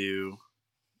willing to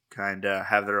kind of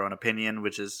have their own opinion,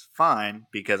 which is fine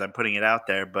because I'm putting it out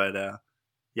there. But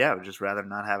I would just rather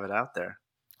not have it out there.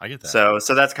 I get that.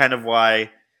 So that's kind of why,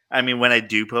 I mean, when I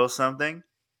do post something,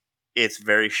 it's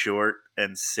very short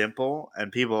and simple,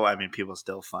 and people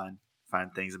still find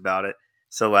things about it.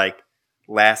 So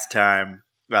last time,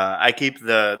 I keep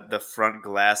the front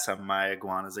glass on my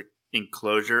iguana's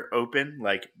enclosure open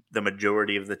the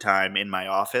majority of the time in my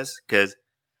office because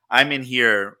I'm in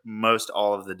here most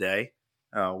all of the day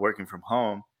working from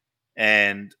home,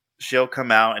 and she'll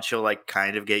come out and she'll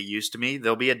kind of get used to me.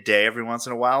 There'll be a day every once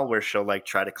in a while where she'll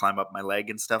try to climb up my leg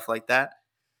and stuff like that,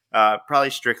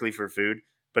 probably strictly for food,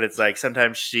 but it's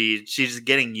sometimes she's just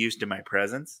getting used to my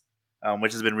presence,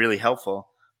 which has been really helpful.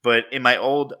 But in my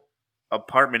old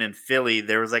apartment in Philly,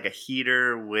 there was a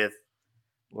heater with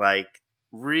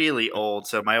really old.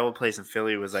 So my old place in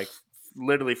Philly was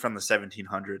literally from the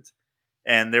 1700s.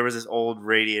 And there was this old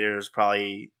radiator. It was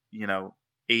probably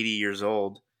 80 years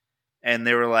old. And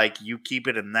they were like, "You keep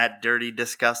it in that dirty,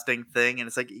 disgusting thing." And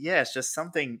it's like, yeah, it's just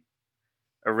something.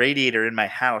 A radiator in my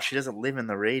house. She doesn't live in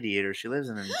the radiator. She lives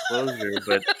in an enclosure,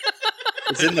 but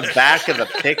it's in the back of the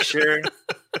picture.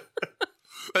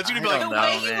 That's gonna be I like, don't The know,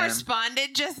 way you man.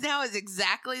 responded just now is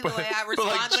exactly the way I but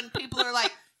like- respond when people are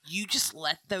like, "You just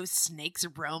let those snakes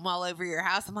roam all over your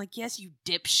house." I'm like, "Yes, you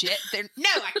dipshit." No,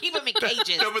 I keep them in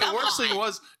cages. no, but the Come worst on. thing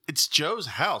was, it's Joe's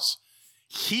house.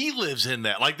 He lives in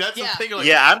that. Like, that's Yeah. the thing. Like,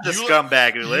 Yeah, I'm the you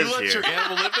scumbag who you lives let here. your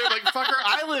animal live there? Like, fucker,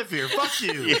 I live here. Fuck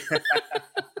you. Yeah.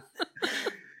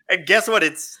 And guess what?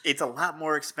 It's a lot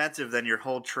more expensive than your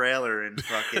whole trailer in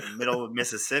fucking middle of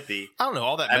Mississippi. I don't know.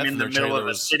 All that meth I'm in in the their middle trailer of a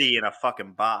was city in a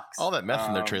fucking box. all that meth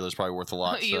in their trailer is probably worth a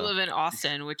lot. You so. live in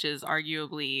Austin, which is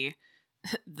arguably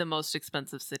the most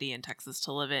expensive city in Texas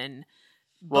to live in.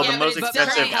 Well, Yeah, the but most it's still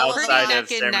expensive pretty hell of a outside neck of and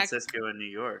San neck. Francisco and New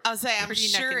York. I'll say I'm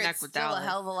Pretty neck sure and neck it's with still a Dallas.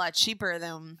 hell of a lot cheaper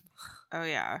than Oh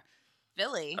yeah.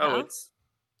 Philly. Oh, huh? it's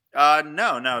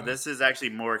no. This is actually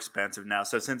more expensive now.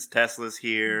 So since Tesla's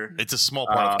here, It's a small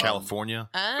part of Um, California.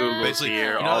 Google's Basically,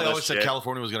 here, you know, all they this always said shit.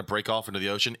 California was going to break off into the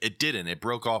ocean. It didn't. It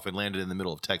broke off and landed in the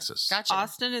middle of Texas. Gotcha.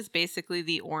 Austin is basically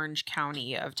the Orange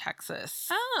County of Texas.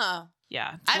 Oh, Yeah.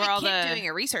 I It's have where a all kid the doing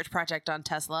a research project on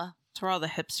Tesla. it's where all the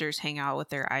hipsters hang out with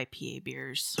their IPA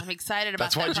beers. I'm excited about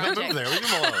That's why you that can't project. move there. Leave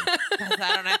him alone. Because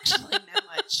I don't actually know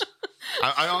much.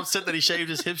 I almost said that he shaved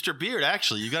his hipster beard.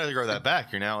 Actually, you got to grow that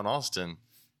back. You're now in Austin.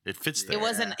 It fits there.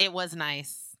 It was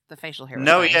nice. The facial hair was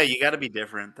no, nice. yeah, you got to be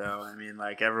different though. I mean,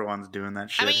 like everyone's doing that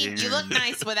shit. I mean, here. you look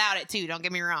nice without it too. Don't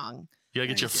get me wrong. You got to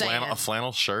get your Saying. a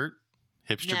flannel shirt,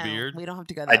 hipster No, beard. we don't have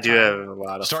to go that I do far. have a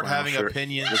lot of. Start flannel having shirts.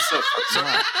 opinions. It's so fucking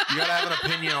hot. You got to have an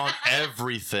opinion on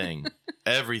everything.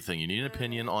 Everything. You need an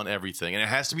opinion on everything. And it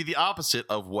has to be the opposite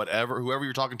of whoever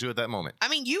you're talking to at that moment. I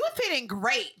mean, you would fit in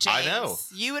great, James. I know.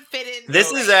 You would fit in.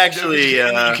 This great. is actually. You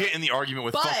can't end the argument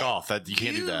with But fuck off. That you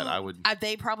can't do that. I would.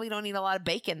 They probably don't eat a lot of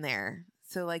bacon there,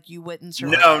 so like you wouldn't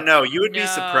survive. No, you would be No.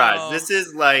 surprised. This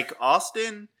is like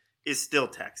Austin is still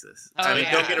Texas. Oh, I mean,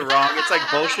 yeah. don't get it wrong. It's like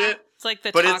bullshit, It's like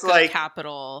the But taco it's like-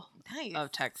 capital Nice.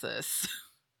 of Texas.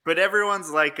 but everyone's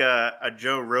like a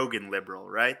Joe Rogan liberal,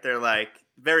 right? They're like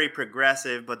very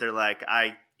progressive, but they're like,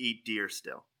 I eat deer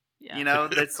still. Yeah. You know,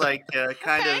 that's like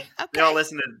kind Okay, of. They all okay.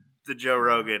 listen to the Joe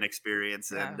Rogan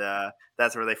Experience, and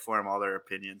that's where they form all their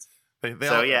opinions. They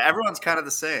So all- yeah, everyone's kind of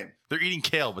the same. they're eating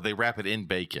kale, but they wrap it in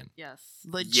bacon. Yes.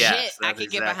 Legit. Yes, I that's could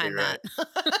get exactly behind that.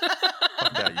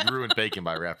 Yeah, you ruined bacon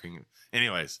by wrapping.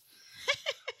 Anyways,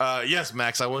 yes,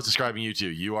 Max, I was describing you too.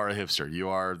 You are a hipster. You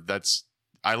are. That's.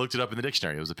 I looked it up in the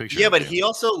dictionary. It was a picture. Yeah, of but you. he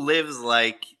also lives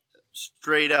like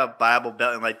straight up Bible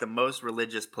Belt in like the most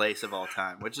religious place of all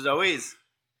time, which is always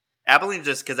Abilene.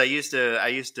 Just because I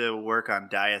used to work on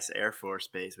Dias Air Force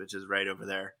Base, which is right over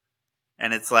there,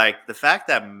 and it's like the fact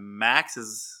that Max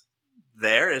is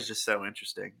there is just so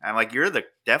interesting. I'm like, you're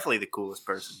definitely the coolest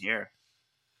person here,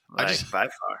 I like just- by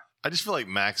far. I just feel like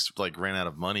Max like ran out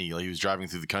of money. Like he was driving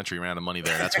through the country, ran out of money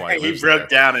there. That's why he, He lives broke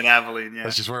there. down in Abilene. Yeah,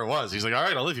 That's just where it was. He's like, all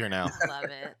right, I'll live here now. Love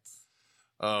it.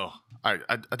 Oh, all right.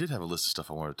 I did have a list of stuff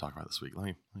I wanted to talk about this week. Let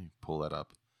me pull that up.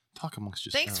 Talk amongst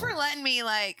yourselves. Thanks for letting me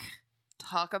like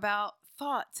talk about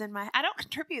thoughts in my. I don't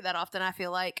contribute that often. I feel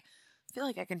like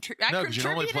I contribute. No, because you're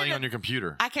normally playing on your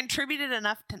computer. I contributed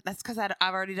enough. That's because I've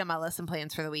already done my lesson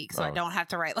plans for the week, so I Oh. don't have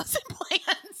to write lesson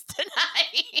plans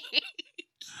tonight.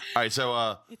 All right,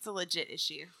 so It's a legit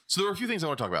issue. So there were a few things I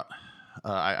want to talk about.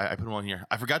 I put them on here.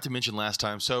 I forgot to mention last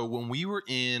time. So when we were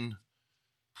in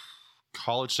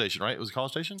College Station, right? It was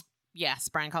College Station? Yes,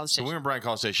 Bryan College So Station. we were in Bryan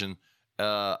College Station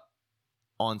on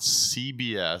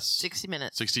CBS. 60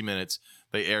 minutes. 60 Minutes.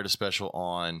 They aired a special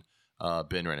on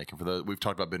Ben Rennick. And we've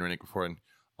talked about Ben Rennick before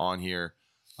on here.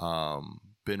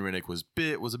 Ben Rennick was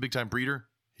a big time breeder.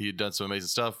 He had done some amazing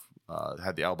stuff.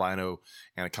 Had the albino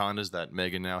anacondas that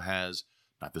Megan now has.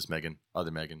 Not this Megan, other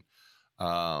Megan.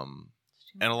 And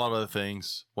a lot of other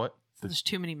things. What? There's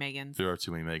too many Megans. There are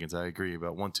too many Megans. I agree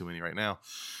about one too many right now.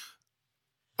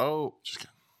 Oh, just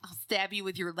kidding. I'll stab you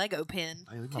with your Lego pin.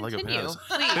 I leave my Lego Continue, pens.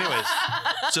 please. Anyways,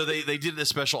 so they did this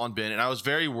special on Ben, and I was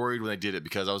very worried when they did it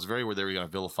because I was very worried they were going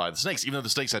to vilify the snakes, even though the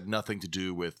snakes had nothing to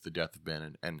do with the death of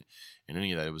Ben and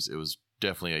any of that. It was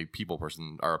definitely a people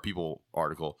person or a people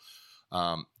article.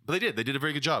 But they did a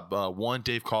very good job. One,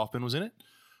 Dave Kaufman was in it,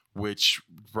 which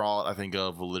brought, I think,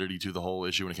 a validity to the whole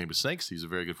issue when it came to snakes. He's a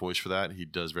very good voice for that. He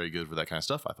does very good for that kind of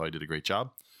stuff. I thought he did a great job.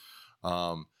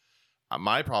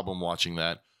 My problem watching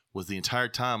that was the entire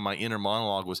time my inner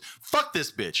monologue was, fuck this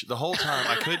bitch. The whole time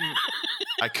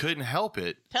I I couldn't help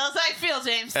it. Tell us how you feel,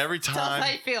 James. Every Tell us how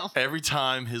time, you feel. every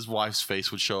time his wife's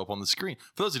face would show up on the screen.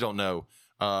 For those who don't know,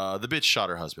 the bitch shot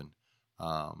her husband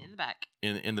In the back.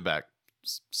 in the back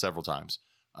several times,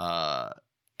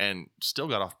 and still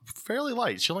got off fairly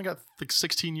light. She only got like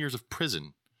 16 years of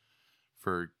prison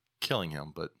for killing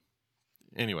him. But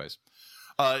anyways,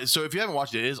 so if you haven't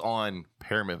watched it, it is on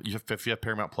Paramount. If you have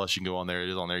Paramount Plus, you can go on there. It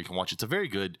is on there. You can watch it. It's a very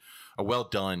good, a well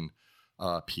done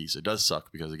piece. It does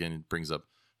suck because again, it brings up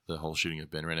the whole shooting of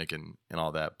Ben Rennick and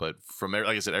all that. But from like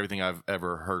I said, everything I've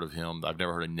ever heard of him, I've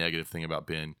never heard a negative thing about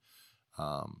Ben.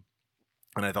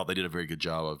 And I thought they did a very good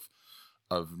job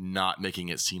of not making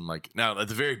it seem like. Now at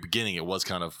the very beginning, it was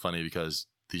kind of funny because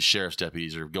these sheriff's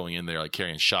deputies are going in there like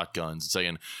carrying shotguns and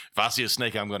saying, "If I see a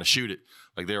snake, I'm going to shoot it."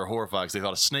 Like they were horrified because they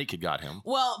thought a snake had got him.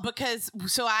 Well, because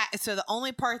so the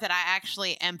only part that I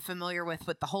actually am familiar with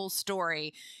the whole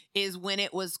story is when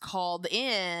it was called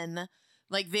in.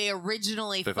 Like they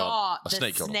originally thought a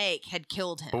the snake had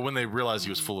killed him. But when they realized he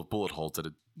was full of bullet holes, that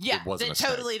it wasn't a snake.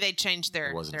 Totally they changed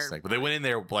their. It wasn't a snake. But they went in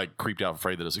there like creeped out,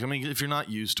 afraid that it was. I mean, if you're not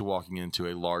used to walking into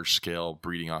a large scale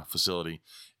breeding facility,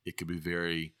 it could be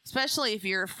very, especially if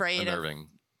you're afraid unnerving.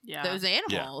 of those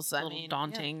animals. A little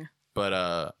daunting. Yeah.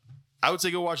 But I would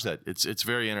say go watch that. It's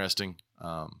very interesting.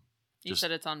 You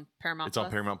said it's on Paramount. It's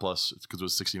on Paramount Plus. It's because it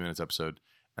was a 60 minutes episode.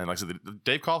 And like I said,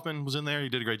 Dave Kaufman was in there. He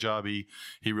did a great job. He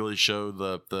really showed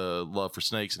the love for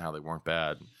snakes and how they weren't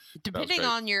bad. Depending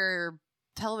on your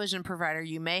television provider,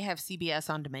 you may have CBS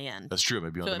on demand. That's true.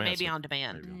 Maybe on demand. It may be on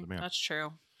demand. Maybe on demand. That's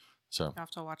true. So I have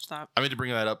to watch that. I meant to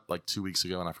bring that up like 2 weeks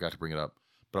ago, and I forgot to bring it up.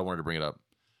 But I wanted to bring it up.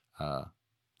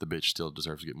 The bitch still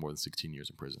deserves to get more than 16 years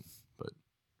in prison. But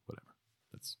whatever.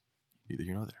 That's neither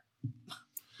here nor there.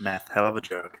 Math, hell of a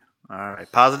joke. All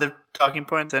right. Positive talking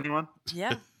points, anyone?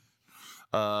 Yeah.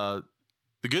 The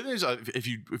good news, if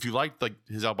you like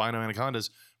his albino anacondas,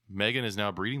 Megan is now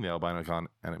breeding the albino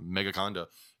Megaconda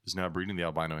is now breeding the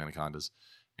albino anacondas,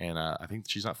 and I think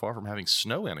she's not far from having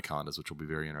snow anacondas, which will be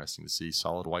very interesting to see.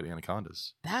 Solid white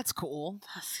anacondas. That's cool.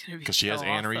 That's gonna be because she has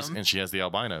aneries awesome. and she has the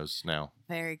albinos now.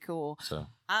 Very cool. So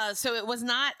it was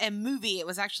not a movie; it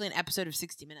was actually an episode of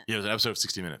 60 Minutes. Yeah, it was an episode of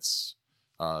 60 Minutes.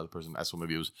 The person asked what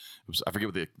movie it was. I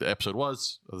forget what the episode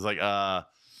was. It was like I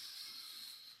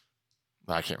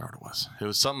can't remember what it was. It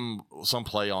was some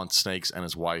play on snakes and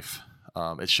his wife.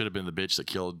 It should have been the bitch that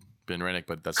killed Ben Rennick,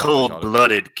 but that's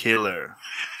cold-blooded killer.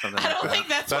 I don't think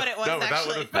that's what it was.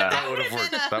 Actually, that would have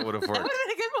worked. That would have worked. That would have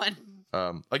been a good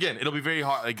one. Again, it'll be very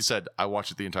hard. Like I said, I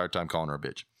watched it the entire time calling her a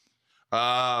bitch.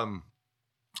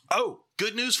 Oh,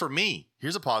 good news for me.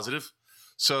 Here's a positive.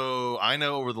 So I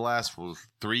know over the last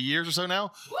 3 years or so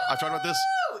now, I've talked about this.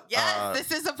 Yes,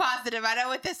 this is a positive. I know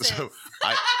what this is.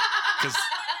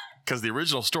 Because the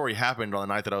original story happened on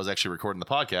the night that I was actually recording the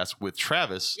podcast with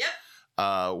Travis. Yep.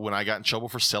 When I got in trouble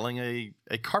for selling a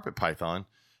carpet python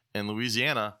in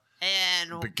Louisiana.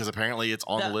 And because apparently it's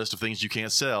on the list of things you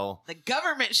can't sell. The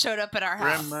government showed up at our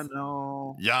house.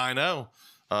 Criminal. Yeah, I know.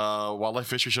 Wildlife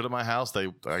Fishery showed up at my house.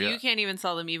 You can't even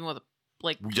sell them even with a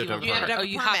you have to have a permit.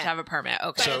 you have to have a permit.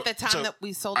 Okay. But at the time that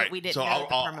we sold it, we didn't know the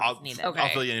permit was needed. I'll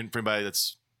fill you in for anybody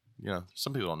that's,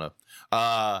 some people don't know.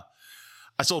 I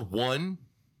sold one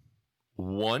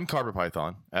carpet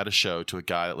python at a show to a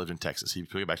guy that lived in Texas. He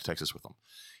took it back to Texas with him.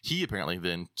 He apparently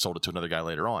then sold it to another guy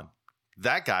later on.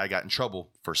 That guy got in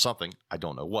trouble for something. I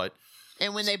don't know what.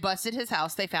 And when they busted his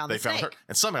house, they found the snake. Her.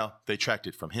 And somehow they tracked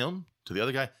it from him to the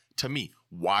other guy to me.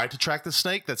 Why to track the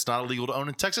snake that's not illegal to own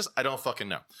in Texas? I don't fucking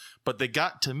know. But they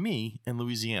got to me in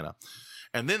Louisiana.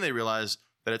 And then they realized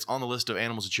that it's on the list of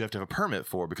animals that you have to have a permit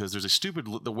for because there's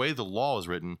the way the law is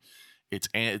written, it's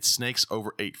snakes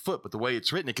over 8 foot. But the way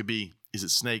it's written, it could be, is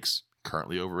it snakes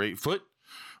currently over 8 foot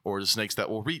or is it snakes that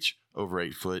will reach over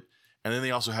 8 foot? And then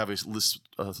they also have a list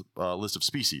of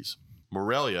species.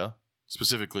 Morelia,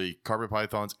 specifically carpet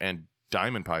pythons and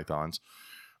diamond pythons,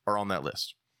 are on that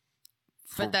list.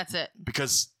 But that's it.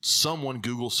 Because someone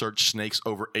Google searched snakes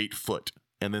over 8 foot,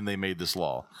 and then they made this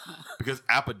law. Because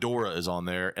Apodora is on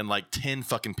there, and like 10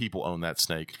 fucking people own that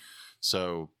snake.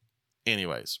 So,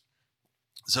 anyways.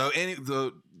 So,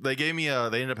 they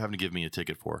ended up having to give me a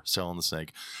ticket for selling the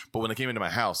snake. But when they came into my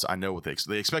house, I know what they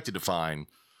expected to find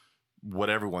what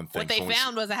everyone thinks. What they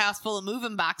found was a house full of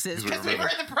moving boxes because we were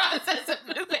in the process of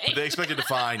moving. But they expected to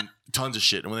find tons of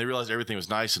shit. And when they realized everything was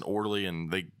nice and orderly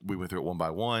and we went through it one by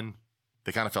one,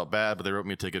 they kind of felt bad, but they wrote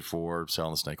me a ticket for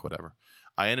selling the snake, whatever.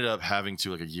 I ended up having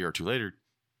to, like a year or two later,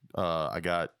 I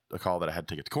got a call that I had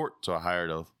to take it to court. So I hired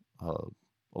a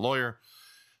lawyer.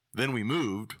 Then we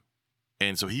moved.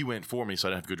 And so he went for me, so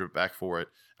I didn't have to go back for it.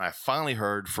 And I finally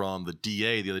heard from the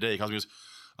DA the other day. He calls me and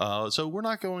goes, so we're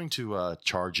not going to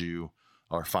charge you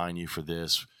or fine you for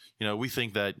this. We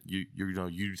think that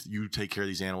you take care of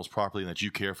these animals properly and that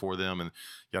you care for them. And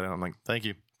I'm like, thank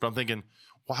you. But I'm thinking,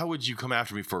 why would you come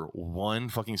after me for one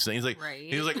fucking snake? He's like, Right.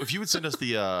 he was like, if you would send us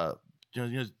the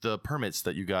the permits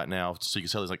that you got now so you can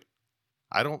sell these. Like,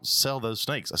 I don't sell those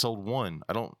snakes. I sold one.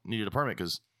 I don't need a permit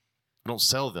because I don't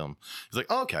sell them. He's like,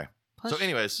 oh, okay. Plus, so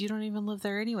anyways, you don't even live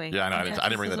there anyway. Yeah, I know, I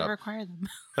didn't bring that Doesn't up. Require them.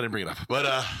 I didn't bring it up.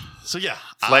 But so yeah,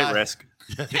 Flight risk.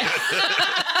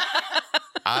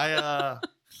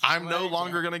 I'm no What?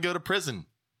 longer gonna go to prison.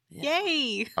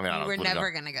 Yay! I mean, I You don't were know,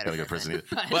 never going to go gonna to go to prison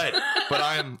prison. either. But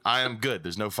I am good.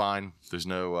 There's no fine. There's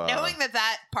no Knowing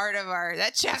that part of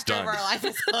that chapter of done. our life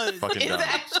is closed Fucking is done.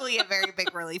 actually a very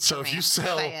big relief. So for if me.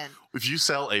 you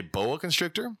sell a boa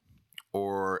constrictor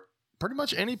or pretty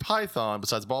much any python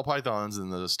besides ball pythons in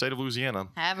the state of Louisiana,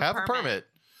 Have a permit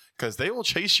because they will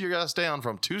chase your ass down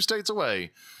from 2 states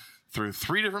away through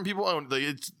 3 different people.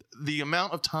 It's the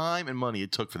amount of time and money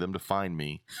it took for them to find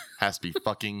me has to be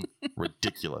fucking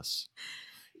ridiculous.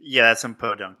 Yeah, that's some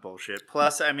podunk bullshit.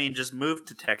 Plus, I mean, just move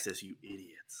to Texas, you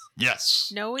idiots.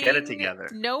 Yes. Get it together.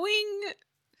 Knowing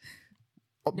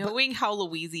But- how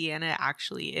Louisiana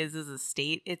actually is as a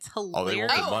state, it's Oh, they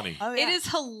hilarious. want the money. Oh, It is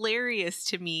hilarious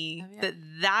to me Oh, yeah.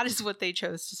 that is what they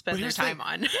chose to spend But their here's the time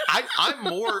thing. on.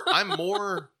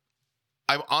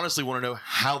 I honestly want to know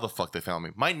how the fuck they found me.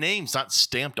 My name's not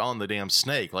stamped on the damn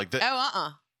snake. Like that.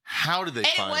 Oh, How did they And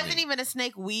it find wasn't me? even a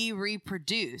snake we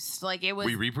reproduced. Like it was.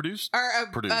 We reproduced?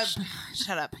 Produced.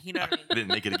 Shut up. You know what I mean? I didn't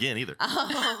make it again either.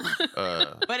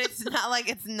 But it's not like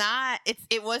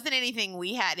it wasn't anything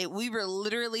we had. We were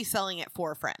literally selling it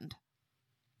for a friend.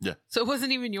 So it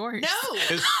wasn't even yours. No.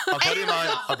 It's- a buddy it of was mine,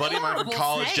 a a buddy of mine from horrible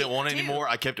college snake, didn't want it too. anymore.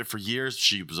 I kept it for years.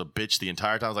 She was a bitch the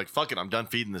entire time. I was like, fuck it, I'm done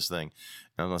feeding this thing.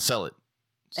 And I'm gonna sell it.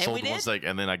 And Sold we the one did? snake,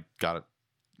 and then I got it.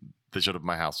 They showed up at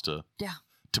my house to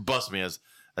bust me as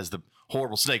the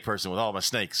horrible snake person with all my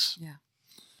snakes. Yeah.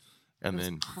 And It was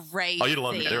then crazy. oh, you'd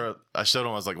love me. I showed them.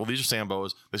 I was like, well, these are sand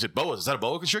boas. They said, boas. Is that a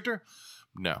boa constrictor?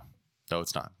 No,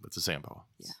 it's not. It's a sand boa.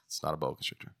 Yeah. It's not a boa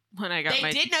constrictor. When I got They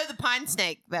my did know the pine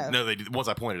snake though. No, they did. Once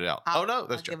I pointed it out. I'll- Oh no,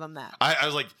 that's I'll true. give them that. I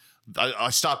was like, I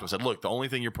stopped him. I said, look, the only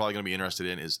thing you're probably going to be interested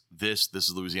in is this. This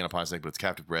is Louisiana pine snake, but it's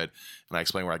captive bred. And I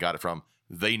explained where I got it from.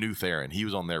 They knew Theron. He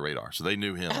was on their radar, so they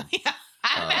knew him. Oh, yeah.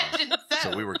 I imagine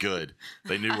so. So we were good.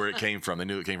 They knew where it came from. They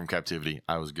knew it came from captivity.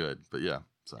 I was good. But yeah,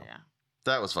 so Yeah.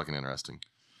 that was fucking interesting.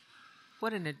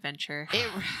 What an adventure.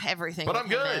 Everything. But with I'm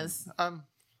him good. Is, I'm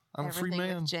a free everything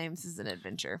man. with James is an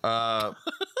adventure.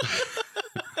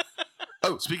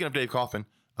 Oh, speaking of Dave Kaufman,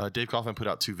 Dave Kaufman put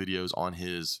out 2 videos on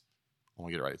his. I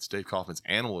want to get it right. It's Dave Kaufman's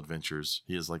Animal Adventures.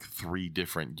 He has like 3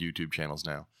 different YouTube channels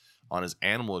now. On his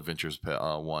Animal Adventures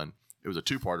one, it was a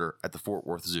 2-parter at the Fort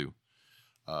Worth Zoo,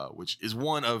 which is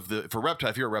one of the for reptile.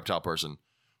 If you're a reptile person,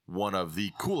 one of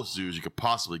the coolest zoos you could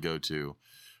possibly go to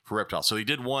for reptiles. So he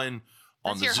did one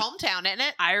on That's the your zoo. hometown, isn't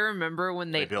it? I remember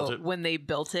when They built it? when they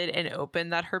built it and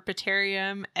opened that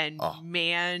herpetarium, and Oh.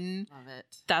 man, Love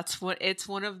it. it's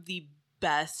one of the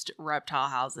best reptile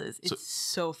houses. It's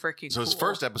so freaking So cool. his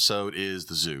first episode is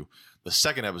the zoo. The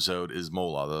second episode is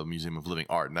MOLA, the Museum of Living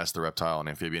Art, and that's the reptile and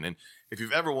amphibian. And if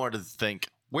you've ever wanted to think,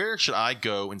 where should I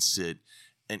go and sit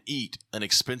and eat an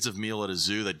expensive meal at a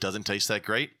zoo that doesn't taste that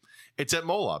great? It's at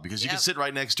MOLA because you can Yep. sit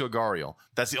right next to a gharial.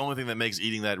 That's the only thing that makes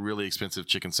eating that really expensive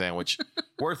chicken sandwich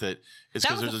worth it. Is That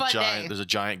because was a fun day. there's a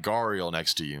giant gharial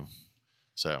next to you.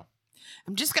 So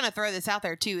I'm just gonna throw this out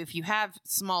there too. If you have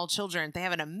small children, they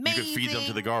have an you amazing can feed them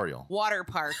to the gharial. water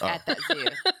park Oh. at that zoo.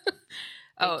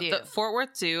 Oh, do. the Fort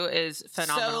Worth Zoo is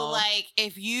phenomenal. So, like,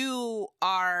 if you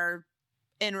are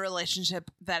in a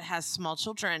relationship that has small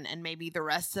children and maybe the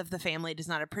rest of the family does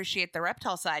not appreciate the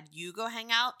reptile side, you go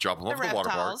hang out Drop them with off the at the water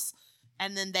park. reptiles,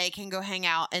 and then they can go hang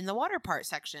out in the water park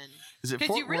section. Is it Because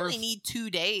Fort you really Worth? need 2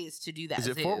 days to do that. Is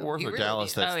it zoo. Fort Worth You or really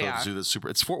Dallas? do. That's Oh, the yeah. zoo that's super.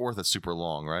 It's Fort Worth that's super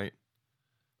long, right?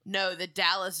 No, the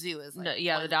Dallas Zoo is like No,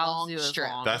 yeah, the one Dallas long Zoo is strip.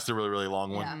 long. That's the really, really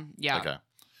long one. Yeah. Yeah. Okay.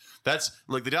 That's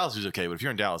like the Dallas Zoo's okay, but if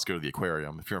you're in Dallas, go to the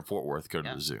aquarium. If you're in Fort Worth, go to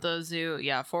Yeah. the zoo. The zoo,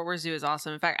 yeah, Fort Worth Zoo is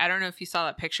awesome. In fact, I don't know if you saw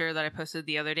that picture that I posted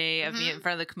the other day of me in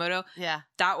front of the Komodo. Yeah.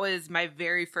 That was my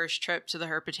very first trip to the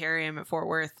herpetarium at Fort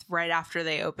Worth right after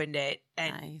they opened it.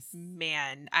 And Nice.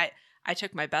 man, I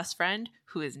took my best friend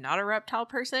who is not a reptile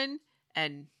person,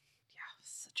 and yeah, it was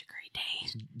such a great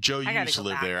day. Joe, you I gotta used to go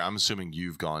live back. there. I'm assuming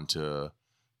you've gone to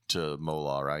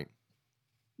MOLA, right?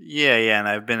 Yeah, and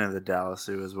I've been to the Dallas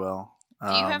Zoo as well. Do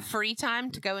you have free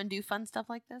time to go and do fun stuff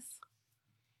like this?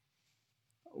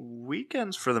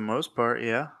 Weekends for the most part?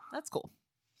 Yeah, That's cool.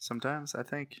 sometimes I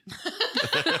think.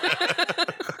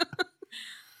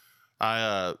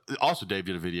 I also Dave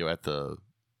did a video at the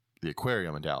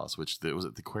aquarium in Dallas, which was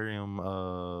it the aquarium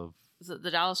of Is it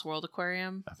the Dallas World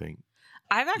Aquarium? I think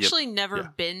I've actually never Yeah.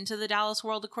 been to the Dallas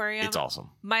World Aquarium. it's awesome.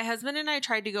 My husband and I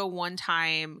tried to go one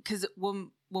time because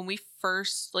when we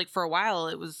first, like, for a while,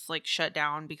 it was like shut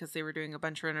down because they were doing a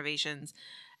bunch of renovations.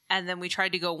 And then we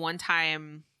tried to go one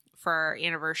time for our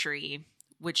anniversary,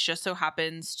 which just so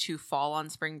happens to fall on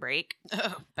spring break.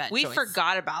 Bad We choice.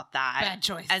 forgot about that. Bad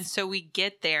choice. And so we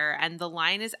get there and the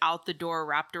line is out the door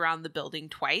wrapped around the building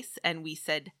twice. And we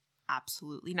said,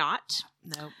 absolutely not.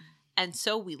 Nope. And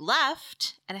so we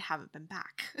left and I haven't been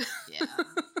back. Yeah.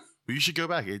 Well, you should go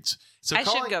back. So I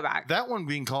should go back. That one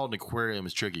being called an aquarium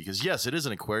is tricky because yes, it is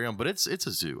an aquarium, but it's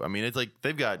a zoo. I mean, it's like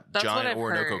they've got That's what giant I've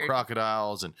Orinoco heard.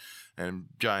 crocodiles and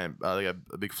giant. They got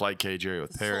a big flight cage area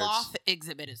with parrots. Sloth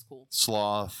exhibit is cool.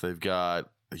 Sloth. They've got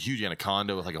a huge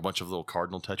anaconda with like a bunch of little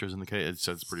cardinal tetras in the cage.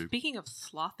 It's pretty. Speaking of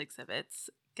sloth exhibits,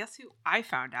 guess who I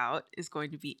found out is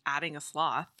going to be adding a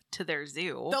sloth to their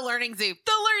zoo? The Learning Zoo.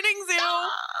 The Learning Zoo.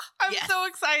 I'm Yes. so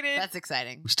excited. That's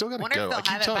exciting. We still got to Wonder if go. they'll I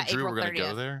keep have it telling by Drew April we're going to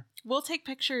go 30th. there. We'll take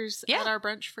pictures Yeah. at our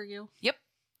brunch for you. Yep.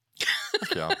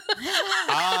 Yeah.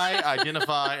 I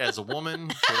identify as a woman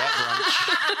for that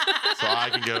brunch, so I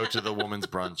can go to the woman's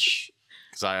brunch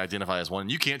because I identify as one.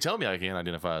 You can't tell me I can't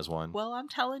identify as one. Well, I'm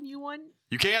telling you one.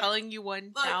 You can't. Telling you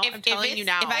one Look, now. if, I'm telling if you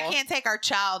it's- now. If I can't take our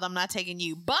child, I'm not taking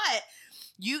you. But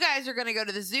you guys are going to go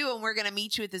to the zoo, and we're going to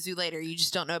meet you at the zoo later. You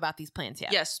just don't know about these plans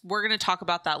yet. Yes, we're going to talk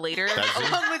about that later, That's it.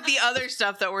 along with the other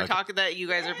stuff that we're Okay. talking that you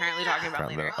guys are apparently talking about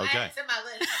Apparently later. not. Okay. It's in my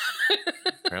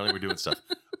list. Apparently, we're doing stuff.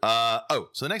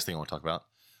 So the next thing I want to talk about,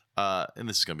 and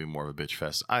this is going to be more of a bitch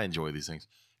fest. I enjoy these things.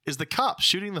 Is the cop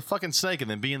shooting the fucking snake and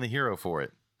then being the hero for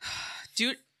it?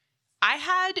 Dude, I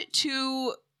had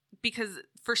to, because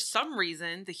for some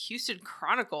reason, the Houston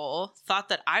Chronicle thought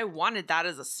that I wanted that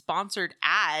as a sponsored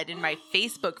ad in my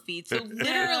Facebook feed. So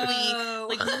literally,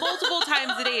 like multiple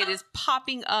times a day, it is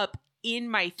popping up in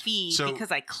my feed So-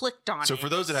 because I clicked on it. So for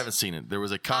those that haven't seen it, there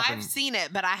was a cop in I've seen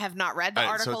it, but I have not read the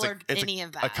All right, so article it's or any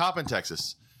of that. A cop in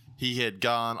Texas. He had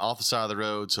gone off the side of the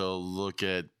road to look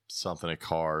at something, a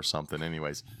car or something.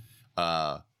 Anyways,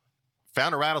 found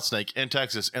a rattlesnake in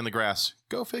Texas in the grass.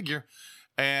 Go figure.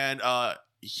 And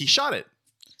he shot it.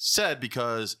 Said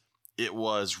because it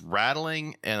was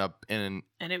rattling and and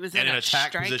it was in in an a attack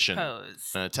strike position.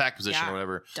 pose. an attack position Yeah. or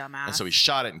whatever. Dumbass. And so he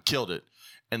shot it and killed it.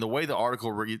 And the way the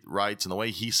article writes and the way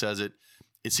he says it,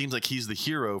 it seems like he's the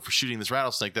hero for shooting this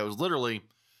rattlesnake that was literally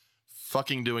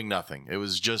fucking doing nothing. It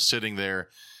was just sitting there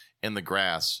in the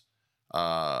grass.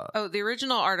 Oh, the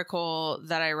original article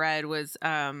that I read was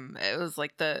it was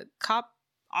like the cop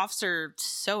officer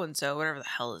so and so, whatever the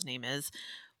hell his name is,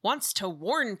 wants to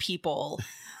warn people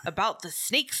about the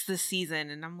snakes this season.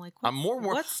 And I'm like, I'm more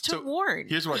what's to so warn?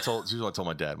 Here's what I told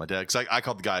my dad. My dad, because I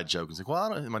called the guy a joke. He's like, well, I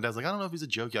don't, and my dad's like, I don't know if he's a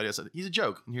joke. I said, he's a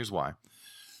joke. And here's why.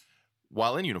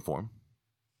 While in uniform,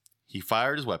 he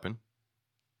fired his weapon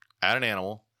at an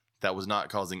animal that was not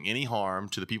causing any harm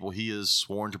to the people he is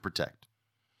sworn to protect.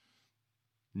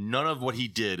 None of what he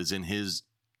did is in his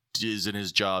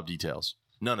job details.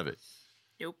 None of it.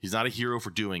 Nope. He's not a hero for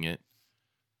doing it.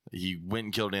 He went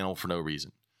and killed an animal for no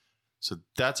reason. So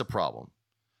that's a problem.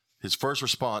 His first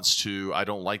response to I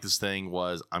don't like this thing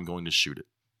was I'm going to shoot it.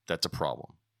 That's a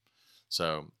problem.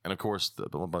 So, and of course, a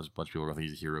bunch of people are going to think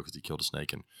he's a hero because he killed a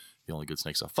snake and the only good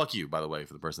snake stuff. Fuck you, by the way,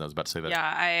 for the person that was about to say that.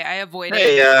 Yeah, I avoided.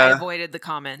 Hey, I avoided the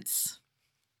comments.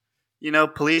 You know,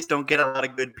 police don't get a lot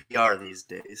of good PR these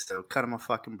days, so cut him a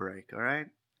fucking break, all right?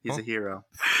 He's a hero.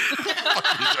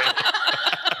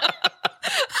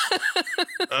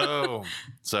 Oh,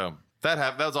 so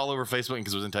that was all over Facebook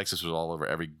because it was in Texas. It was all over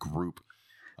every group.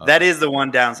 That is the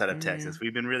one downside of Texas.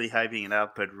 We've been really hyping it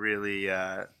up, but really,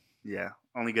 yeah,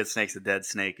 only good snake's a dead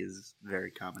snake is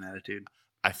very common attitude.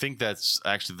 I think that's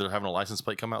actually they're having a license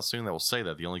plate come out soon that will say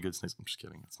that the only good snakes. I'm just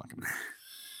kidding. It's not going to be.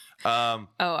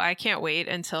 Oh, I can't wait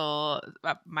until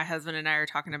my husband and I are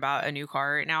talking about a new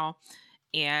car right now.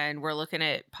 And we're looking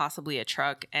at possibly a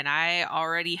truck. And I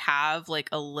already have like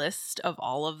a list of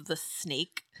all of the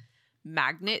snake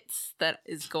magnets that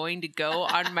is going to go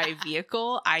on my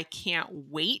vehicle. I can't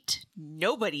wait.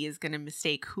 Nobody is going to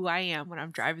mistake who I am when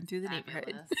I'm driving through the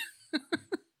neighborhood.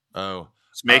 Oh,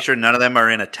 Just make sure none of them are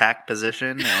in attack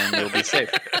position, and you'll be safe.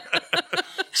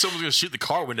 someone's going to shoot the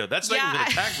car window. That's not Yeah, even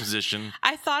attack position.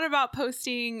 I thought about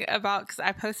posting about, because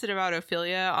I posted about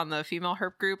Ophelia on the female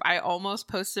herp group. I almost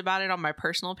posted about it on my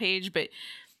personal page, but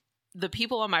the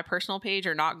people on my personal page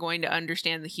are not going to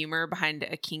understand the humor behind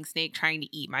a king snake trying to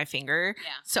eat my finger.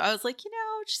 Yeah. So I was like,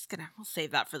 we'll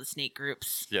save that for the snake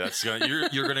groups. Yeah, that's gonna,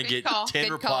 you're going to get call, 10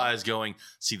 good replies going,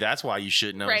 see, that's why you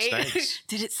shouldn't own Right? snakes.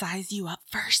 Did it size you up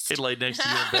first? It laid next to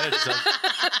you in bed. So,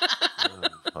 oh,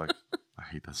 fuck. I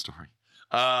hate that story.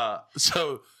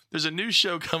 So There's a new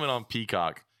show coming on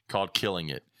Peacock called Killing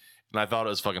It, and I thought it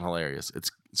was fucking hilarious.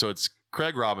 It's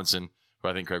Craig Robinson, who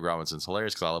I think Craig Robinson's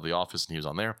hilarious because I love The Office and he was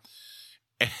on there,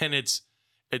 and it's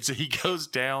he goes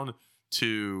down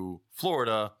to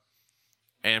Florida,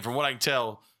 and from what I can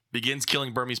tell, begins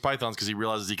killing Burmese pythons because he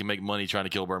realizes he can make money trying to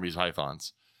kill Burmese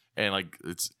pythons, and like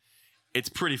it's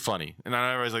pretty funny. And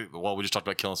I was like, well, we just talked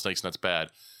about killing snakes and that's bad,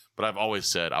 but I've always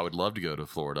said I would love to go to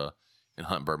Florida and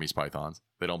hunt Burmese pythons.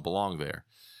 They don't belong there.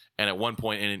 And at one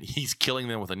point, and he's killing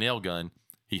them with a nail gun.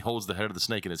 He holds the head of the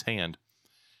snake in his hand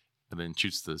and then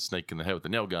shoots the snake in the head with the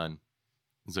nail gun.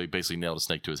 And so he basically nailed a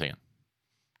snake to his hand.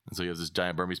 And so he has this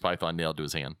giant Burmese python nailed to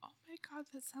his hand. Oh my God,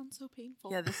 that sounds so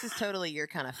painful. Yeah, this is totally your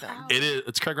kind of film. Ow. It is.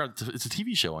 It's Craig. It's a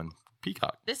TV show on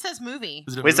Peacock. This says movie.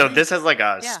 Is it a Wait, so movie? this has like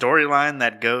a Yeah. storyline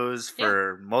that goes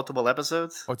for multiple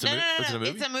episodes? Oh, it's a No, movie. no, It's no, a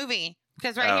movie. It's a movie.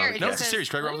 Because right Oh, here, okay. it No, just it's a says, series.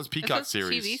 Craig Robinson's Peacock It's a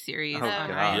series. TV series Oh, on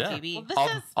God. IMDb. Well,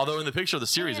 this says, Although in the picture of the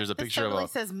series, there's a this picture totally of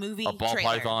says movie a ball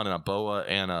trailer. python and a boa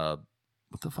and a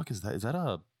what the fuck is that? Is that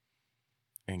a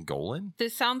Angolan?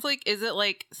 This sounds like, is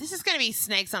This is going to be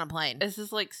snakes on a plane.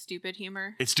 this like stupid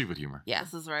humor? It's stupid humor. Yeah.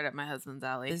 This is right up my husband's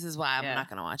alley. This is why I'm Yeah. not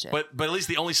going to watch it. But at least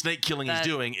the only snake killing he's That-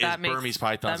 doing is that makes- Burmese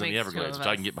pythons that in the makes two Everglades, of which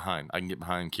I can us. get behind. I can get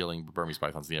behind killing Burmese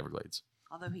pythons in the Everglades.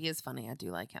 Although he is funny, I do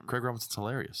like him. Craig Robinson's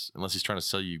hilarious, unless he's trying to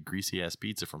sell you greasy ass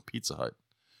pizza from Pizza Hut.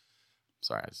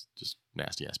 Sorry, it's just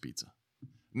nasty ass pizza.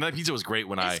 And that pizza was great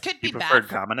when This could be You bad. preferred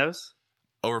For, Domino's?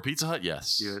 over Pizza Hut.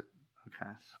 Yes,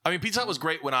 Okay. I mean Pizza Hut was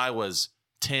great when I was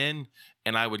 10,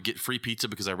 and I would get free pizza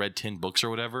because I read 10 books or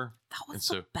whatever. That was And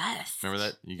so- the best. Remember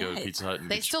that? You go to Yeah, Pizza Hut and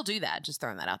they get still do that. Just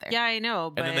throwing that out there. Yeah, I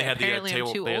know. But and then they had the apparently I'm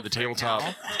table. too They had old the for it tabletop.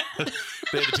 now.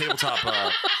 They had the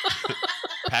tabletop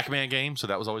Pac-Man game, so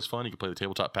that was always fun. You could play the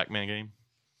tabletop Pac-Man game.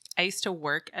 I used to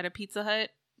work at a Pizza Hut,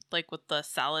 like with the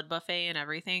salad buffet and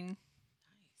everything.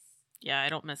 Yeah, I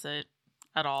don't miss it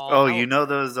at all. Oh, you know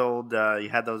those old, you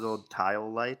had those old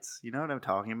tile lights? You know what I'm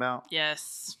talking about?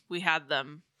 Yes, we had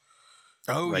them.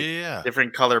 Oh Like, yeah,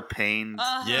 Different color paint.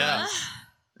 Yeah.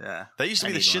 Yeah. that used to I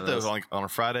be the need shit one of though. those. On a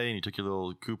Friday, and you took your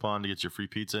little coupon to get your free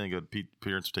pizza, and go to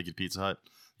parents would take you to Pizza Hut.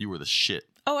 You were the shit.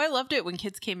 Oh, I loved it when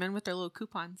kids came in with their little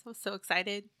coupons. I was so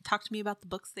excited. Talk to me about the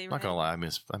books they I'm read. not gonna lie, I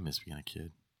miss being a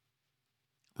kid.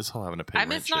 This whole having to pay. I rent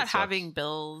miss shit not sucks. having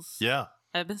bills. Yeah,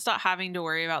 I miss not having to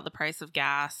worry about the price of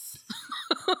gas.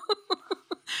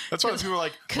 that's why people are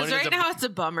like, Because money right doesn't- now it's a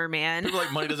bummer, man. people are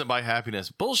like money doesn't buy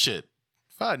happiness. Bullshit.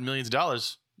 If I had millions of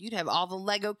dollars, You'd have all the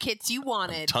Lego kits you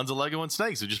wanted. tons of Lego and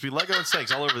snakes. It'd just be Lego and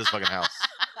snakes all over this fucking house.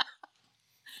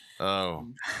 Oh,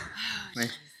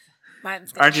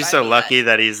 Mine's gonna Aren't you drive so me lucky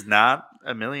that he's not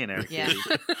a millionaire? Yeah. Kitty?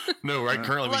 no! Right,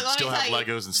 currently we Look, let me still have tell you,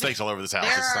 Legos and snakes all over this house.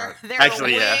 nuts. It's There not- are, there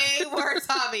Actually, are yeah. way worse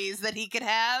hobbies that he could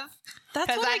have. That's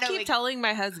 'Cause what I I know keep ex- telling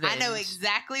my husband. I know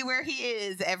exactly where he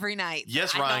is every night.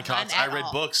 Yes, I Ryan don't Cox. mind I at read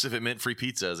all. books if it meant free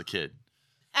pizza as a kid.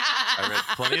 I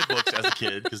read plenty of books as a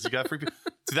kid because you got free pizza.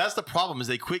 See, that's the problem is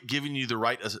they quit giving you the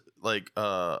right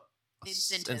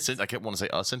Incentives. I kept wanting to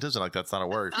say incentives, and like that's not a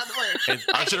word. Not the word. And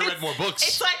I should have read more books.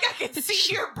 It's like I can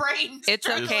see your brain. It's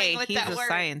struggling okay. with He's that a word.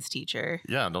 science teacher.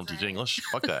 Yeah, don't teach Right. English.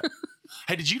 Fuck that.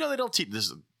 Hey, did you know they don't teach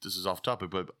this? This is off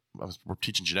topic, but we're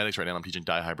teaching genetics right now. And I'm teaching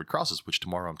dihybrid crosses, which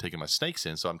tomorrow I'm taking my snakes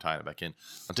in, so I'm tying it back in.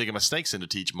 I'm taking my snakes in to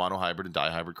teach monohybrid and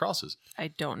dihybrid crosses. I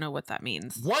don't know what that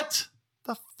means. What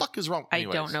the fuck is wrong? I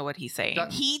Anyways, don't know what he's saying.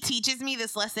 That- He teaches me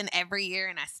this lesson every year,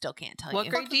 and I still can't tell What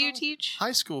you. grade do you teach?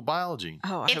 High school biology.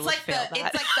 Oh, I It's would like fail the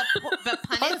that. it's like the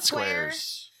Punnett Punnett square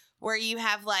squares. where you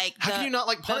have like How the, can you not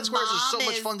like the Punnett squares? Is so mom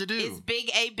much fun to do. Is big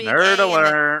A, big Nerd A,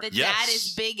 alert. And the Yes. dad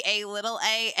is big A, little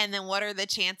A, and then what are the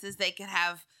chances they could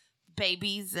have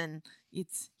babies? And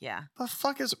it's The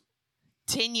fuck is?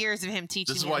 10 years of him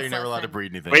teaching. This is me why this you're never allowed to lesson.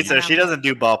 breed anything. Wait, so Yeah. she doesn't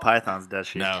do ball pythons, does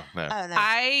she? No, no. Oh no!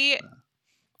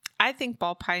 I think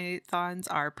ball pythons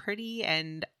are pretty,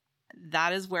 and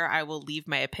that is where I will leave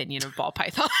my opinion of ball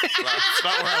pythons. That's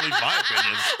not where I leave my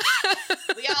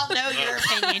opinion. We all know your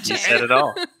opinion, You Jay. said it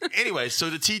all. Anyway,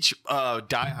 so to teach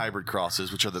dihybrid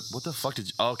crosses, which are the what the fuck did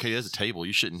you? Oh, okay, there's a table.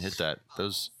 You shouldn't hit that.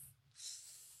 Those.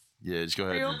 Yeah, just go Are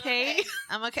ahead. you and- okay?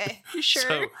 I'm okay. You sure?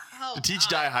 So Oh, to teach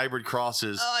God. dihybrid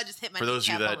crosses, Oh, I just hit my for those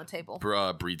of you kneecap on that the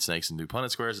table. breed snakes and do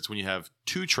Punnett squares, it's when you have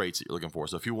two traits that you're looking for.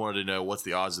 So if you wanted to know what's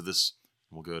the odds of this,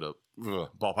 we'll go to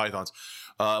ball pythons.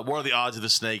 What are the odds of the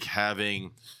snake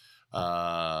having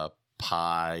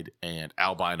pied and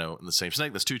albino in the same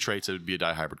snake? That's two traits. It would be a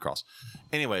dihybrid cross.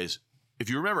 Anyways, if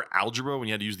you remember algebra when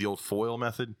you had to use the old FOIL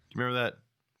method, do you remember that?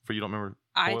 For you don't remember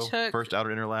I FOIL? took- First,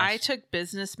 outer, inner, last? I took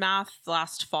business math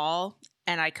last fall,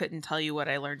 and I couldn't tell you what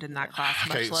I learned in that class.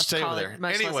 Much Okay, less stay over college, there.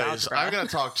 much less Anyways, algebra. I'm going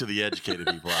to talk to the educated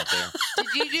people out there. Did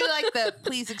you do like the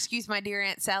please excuse my dear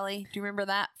Aunt Sally? Do you remember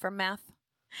that from math?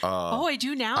 Oh, I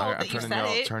do now I'm that you said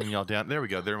it. turning y'all down. There we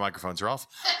go. Their microphones are off.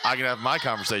 I can have my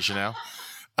conversation now.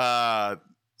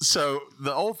 So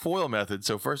the old FOIL method,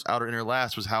 so first, outer, inner,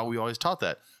 last, was how we always taught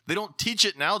that. They don't teach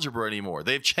it in algebra anymore.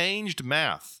 They've changed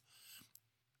math.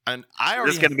 And I already...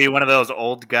 This is going to be one of those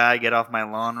old guy get off my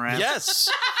lawn rants? Yes.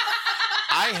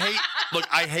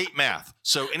 I hate math.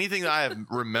 So anything that I have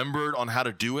remembered on how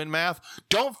to do in math,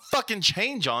 don't fucking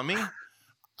change on me.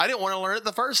 I didn't want to learn it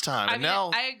the first time. I And mean, now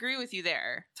I agree with you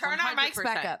there. Turn our mics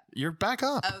back up. you're back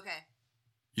up. Okay.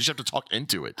 You just have to talk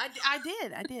into it. I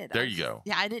did. There you go.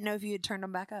 Yeah, I didn't know if you had turned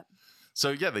them back up.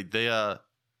 So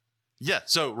yeah,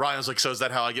 so Ryan was like, so is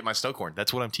that how I get my snow corn?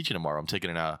 That's what I'm teaching tomorrow. I'm taking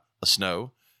a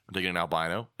snow, I'm taking an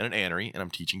albino and an anery, and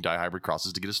I'm teaching dihybrid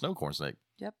crosses to get a snow corn snake.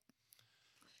 Yep.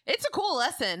 It's a cool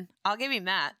lesson. I'll give him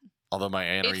that. Although my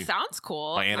It anery sounds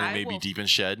cool. may be deep in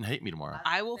shed and hate me tomorrow.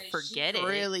 I will forget it.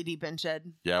 Really deep in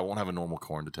shed. Yeah, I won't have a normal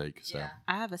corn to take. So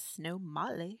I have a snow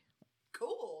molly.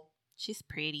 Cool. She's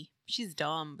pretty. She's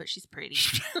dumb, but she's pretty.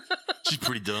 she's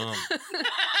pretty dumb.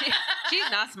 She's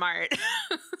not smart.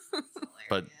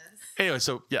 But anyway,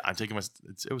 so yeah, I'm taking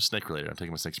it was snake related. I'm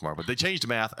taking my snake tomorrow, but they changed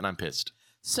math and I'm pissed.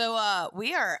 So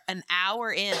we are an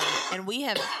hour in and we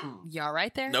have y'all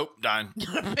right there? Nope, dying.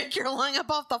 You want to pick your lung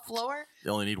up off the floor? You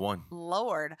only need one.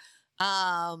 Lord. We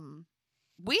haven't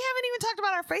even talked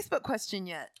about our Facebook question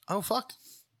yet. Oh fuck.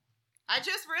 I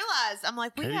just realized. I'm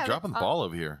like, Katie dropping the ball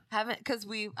over here. Haven't, because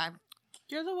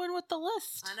You're the one with the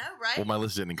list. I know, right? Well, my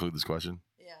list didn't include this question.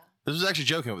 Yeah. This was actually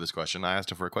joking with this question. I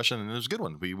asked him for a question, and it was a good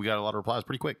one. We got a lot of replies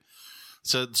pretty quick.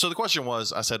 So the question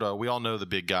was, I said, we all know the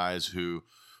big guys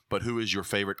but who is your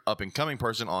favorite up-and-coming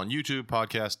person on YouTube,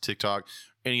 podcast, TikTok,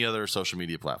 any other social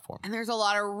media platform? And there's a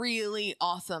lot of really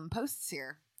awesome posts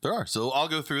here. There are. So I'll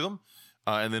go through them,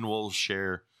 and then we'll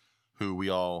share who we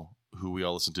all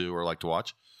listen to or like to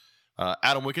watch.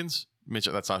 Adam Wickens, Mitch,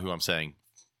 that's not who I'm saying.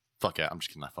 Fuck Adam. I'm just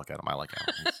kidding. Not fuck Adam. I like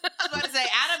Adam. I was about to say,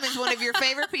 Adam is one of your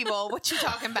favorite people. What you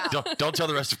talking about? Don't tell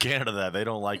the rest of Canada that. They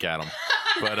don't like Adam.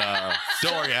 But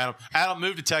don't worry, Adam. Adam,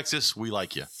 move to Texas. We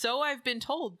like you. So I've been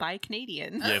told by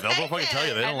Canadians. Yeah, they'll fucking tell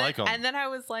you. They don't like him. And then I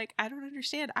was like, I don't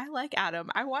understand. I like Adam.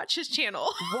 I watch his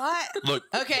channel. What? Look,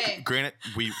 okay. Granted,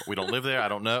 we don't live there. I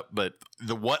don't know. But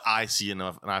what I see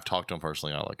enough, and I've talked to him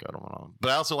personally, I like Adam. But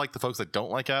I also like the folks that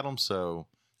don't like Adam, so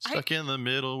stuck in the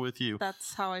middle with you.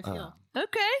 That's how I feel.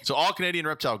 Okay. So All Canadian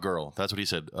Reptile Girl. That's what he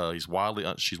said. She's wildly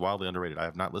underrated. I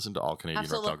have not listened to All Canadian Have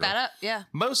to Reptile look Girl. that up. Yeah.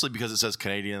 Mostly because it says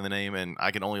Canadian in the name, and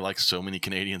I can only like so many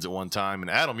Canadians at one time. And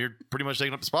Adam, you're pretty much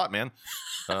taking up the spot, man.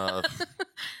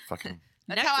 Fucking.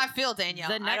 That's how I feel,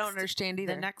 Danielle. I I don't understand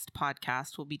either. The next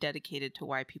podcast will be dedicated to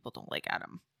why people don't like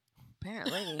Adam.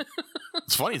 Apparently.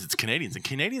 It's funny, it's Canadians, and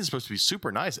Canadians are supposed to be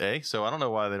super nice, eh? So I don't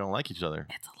know why they don't like each other.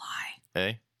 It's a lie.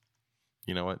 Eh?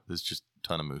 You know what? There's just a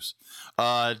ton of moose.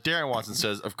 Darren Watson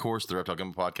says, of course, the Reptile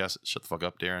Gumbo podcast. Shut the fuck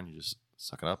up, Darren. You're just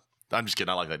sucking up. I'm just kidding.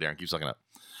 I like that, Darren. Keep sucking up.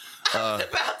 I was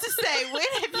about to say, when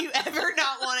have you ever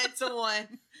not wanted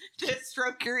someone to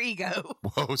stroke your ego?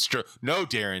 Whoa, no,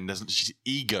 Darren doesn't. She's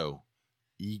ego.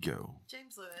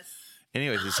 James Lewis.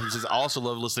 Anyways, he says, I also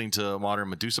love listening to Modern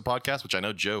Medusa podcast, which I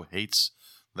know Joe hates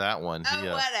that one.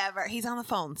 Oh, whatever. He's on the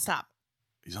phone. Stop.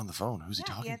 He's on the phone. Who's he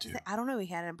talking to? I don't know. He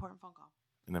had an important phone call.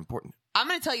 An important. I'm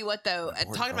going to tell you what, though.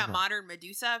 Talking about phone call. Modern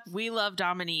Medusa. We love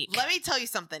Dominique. Let me tell you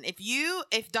something.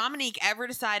 If Dominique ever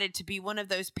decided to be one of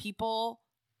those people,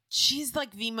 she's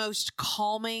like the most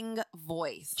calming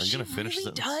voice. Are you going to finish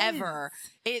really this? Ever.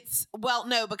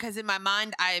 No, because in my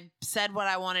mind, I said what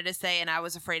I wanted to say, and I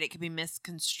was afraid it could be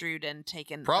misconstrued and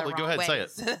taken. Probably. the Go wrong ahead, say way.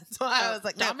 it. So that's why I was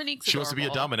like, no. Dominique's She wants to be a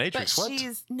adorable. dominatrix. But What?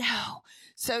 she's no.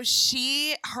 So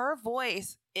her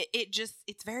voice,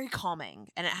 it's very calming,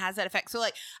 and it has that effect. So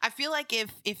like, I feel like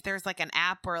if there's like an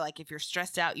app, or like if you're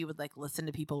stressed out, you would like listen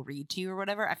to people read to you or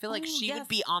whatever. I feel like she would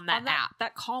be on that app.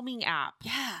 That calming app.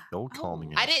 Yeah. Old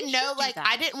calming. I didn't She know, should do like, that.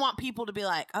 I didn't want people to be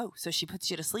like, oh, so she puts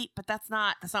you to sleep, but that's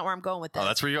not where I'm going with this. Oh,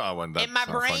 that's where you are. In my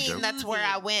brain, that's where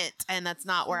I went, and that's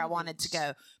not where I wanted to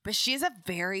go. But she has a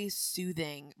very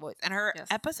soothing voice, and her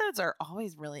episodes are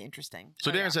always really interesting.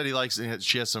 So Darren said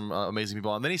she has some amazing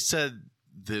people, and then he said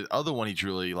the other one he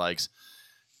truly likes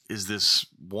is this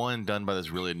one done by this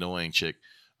really annoying chick.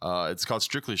 It's called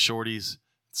Strictly Shorties.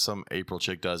 Some April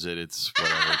chick does it. It's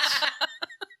whatever. It's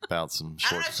about some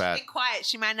short, fat. She's been quiet.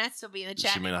 She might not still be in the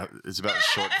chat. She may not. It's about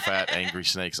short, fat, angry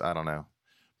snakes. I don't know,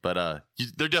 but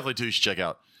they're definitely two you should check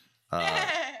out.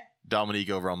 Dominique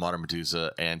over on Modern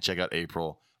Medusa, and check out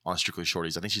April on Strictly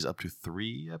Shorties. I think she's up to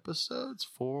 4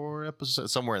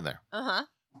 episodes, somewhere in there. Uh-huh.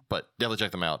 But definitely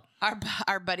check them out.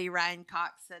 Our buddy Ryan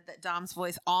Cox said that Dom's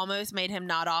voice almost made him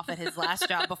nod off at his last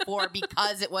job before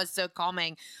because it was so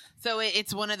calming. So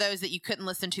it's one of those that you couldn't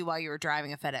listen to while you were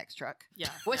driving a FedEx truck. Yeah.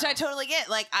 Which I totally get.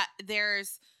 Like, I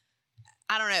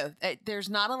don't know. There's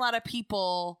not a lot of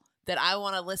people that I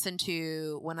want to listen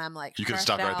to when I'm like, You can stressed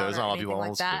stop right out there. There's not a lot of or people I anything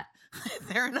want like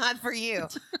that. They're not for you.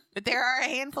 But there are a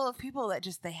handful of people that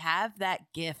they have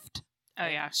that gift. Oh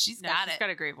yeah, She's She's got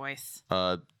a great voice.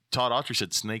 Todd Autry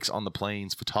said Snakes on the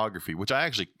Plains photography, which I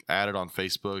actually added on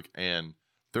Facebook, and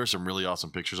there are some really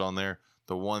awesome pictures on there.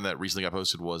 The one that recently got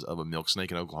posted was of a milk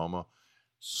snake in Oklahoma.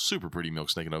 Super pretty milk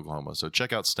snake in Oklahoma. So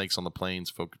check out Snakes on the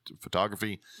Plains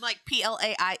photography. Like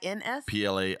Plains?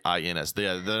 Plains.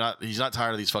 They're not. He's not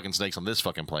tired of these fucking snakes on this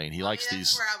fucking plane. He likes That's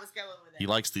these. where I was going with it. He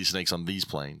likes these snakes on these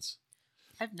planes.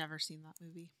 I've never seen that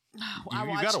movie. I You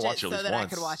watched gotta it watch it at so least that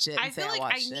once. I could watch it. I and say feel like I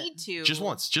watched it. need to. Just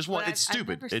once. Just one. but It's I've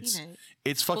stupid. never seen it.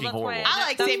 It's fucking horrible. I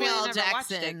like that's Samuel why I L. never watched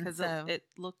Jackson, it because so- it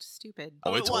looked stupid.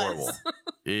 Oh, it's It was. horrible.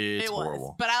 It's It was,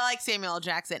 horrible. but I like Samuel L.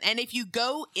 Jackson. And if you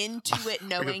go into it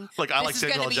knowing Like, I like this is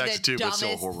Samuel gonna L. be Jackson the too, but it's still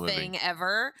a dumbest horrible movie. thing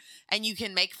ever, and you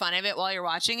can make fun of it while you're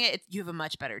watching it, you have a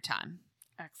much better time.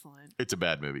 Excellent. It's a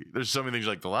bad movie. There's so many things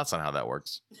you're like, well, that's not how that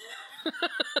works.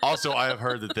 Also, I have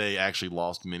heard that they actually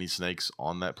lost many snakes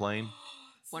on that plane.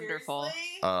 Wonderful.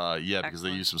 Seriously? Yeah, because they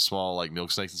Excellent. used some small like milk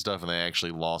snakes and stuff, and they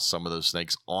actually lost some of those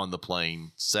snakes on the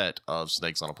plane set of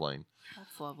Snakes on a Plane.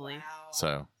 That's lovely. Wow.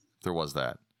 So there was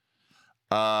that.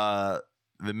 The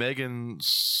Megan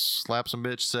slap some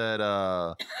bitch said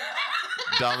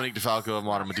Dominique DeFalco of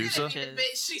Modern Medusa. Bitches.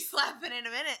 Bitch, she's slapping in a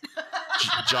minute.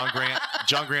 John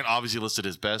Grant obviously listed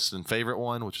his best and favorite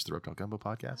one, which is the Reptile Gumbo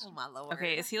podcast. Oh my lord.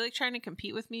 Okay, is he like trying to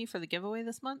compete with me for the giveaway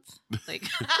this month? Like,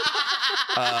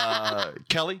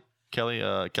 Kelly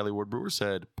Ward Brewer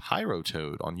said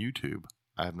Pyrotoad on YouTube.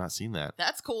 I have not seen that.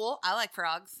 That's cool. I like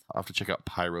frogs. I'll have to check out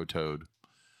Pyrotoad.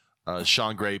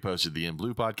 Sean Gray posted the In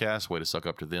Blue podcast. Way to suck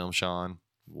up to them, Sean.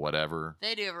 Whatever.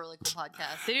 They do have a really cool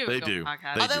podcast. they do. They have a do. good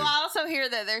podcast. They Although do. I also hear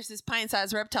that there's this Pint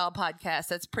Size Reptile podcast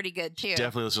that's pretty good too.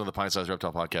 Definitely listen to the Pint Size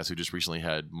Reptile podcast, who just recently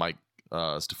had Mike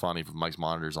Stefani from Mike's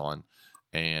Monitors on,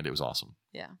 and it was awesome.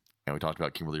 Yeah. And we talked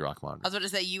about Kimberly Rock I monitors. was about to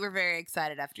say you were very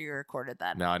excited after you recorded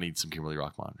that. Now I need some Kimberly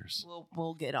Rock monitors.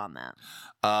 We'll get on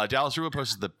that. Dallas Ruba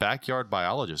posted The Backyard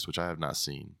Biologist, which I have not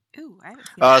seen. Ooh, I haven't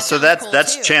seen that So sounds cool,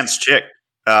 that's too. Chance Chick.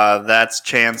 That's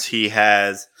Chance. He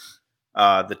has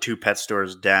the two pet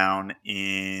stores down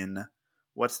in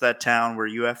what's that town where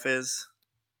UF is?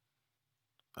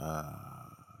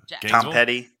 Jack- Gainesville? Tom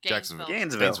Petty, Jacksonville.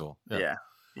 Gainesville. Yeah.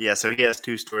 Yeah. So he has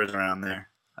two stores around there.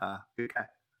 Good guy.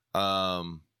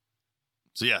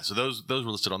 So those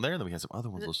were listed on there. Then we had some other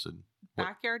ones Is it- listed. What?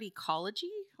 Backyard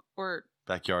ecology or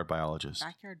Backyard Biologist.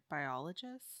 backyard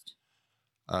biologist?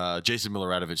 Jason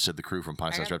Miloradovich said the crew from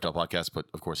Pine I Size got Reptile Podcast, but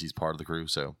of course he's part of the crew.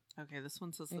 So Okay, this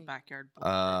one says the Mm. backyard. Boy.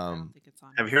 I don't think it's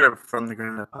on. Have you heard of From the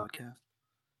Ground Up podcast?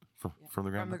 from the From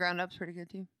ground, the ground up's pretty good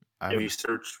too. I If you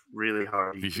search really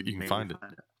hard, You can maybe find it.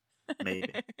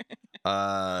 Maybe.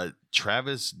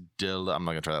 Travis Dill. I'm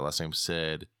not gonna try that last name.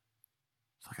 Said,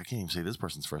 "Fuck, I can't even say this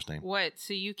person's first name." What?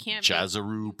 So you can't.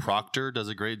 Jazaru Proctor does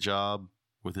a great job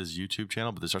with his YouTube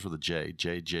channel, but this starts with a J.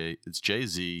 J. It's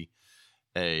JZAREAU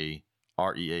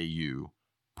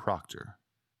Proctor.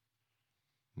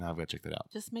 Now I've got to check that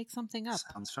out. Just make something up.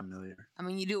 Sounds familiar. I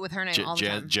mean, you do it with her name J- all the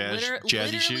jazz- time. jazz- Jazzy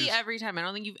Literally shoes. every time. I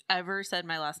don't think you've ever said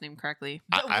my last name correctly.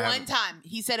 But I one haven't- time,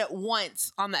 he said it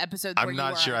once on the episode. I'm where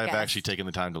not you sure were our I've guest. actually taken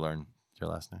the time to learn your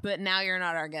last name. But now you're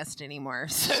not our guest anymore,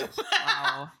 so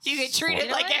Wow. you get treated You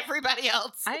know like what? everybody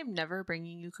else. I am never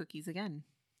bringing you cookies again.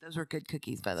 Those were good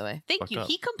cookies, by the way. Thank Fucked you. up.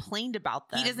 He complained about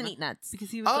them. He doesn't eat nuts. because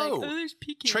he was Oh, like, "Oh, there's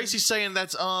pecans." Tracy's saying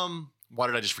that's why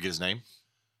did I just forget his name?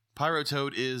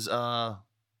 Pyrotoad is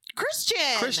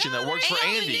Christian that works for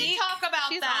Andy, Andy. we didn't talk about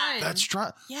She's that. on. That's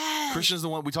right. Yes. Christian's the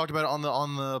one we talked about it on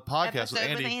the podcast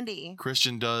Episode with Andy.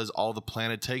 Christian does all the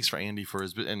Planet Takes for Andy for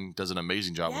his and does an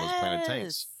amazing job with those Planet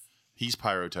Takes. He's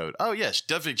Pyrotoad. Oh yes,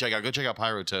 definitely go check out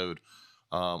Pyrotoad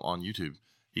on YouTube.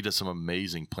 He does some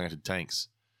amazing planted tanks.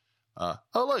 Oh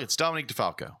look, it's Dominique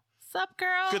DeFalco. Sup,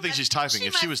 girl? Good thing she's typing.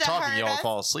 If she was must have talking, heard y'all would us.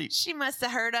 fall asleep. She must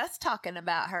have heard us talking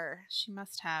about her. She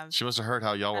must have. She must have heard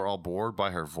how y'all were all bored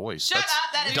by her voice. Shut up,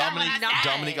 that is not what Dominique. I said.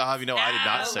 Dominique, I'll have you know, I did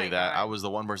not No. say Oh my that. God. I was the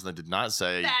one person that did not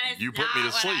say That is you put me to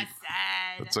not what I sleep.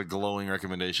 said. That's a glowing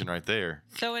recommendation right there.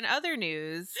 So in other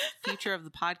news, future of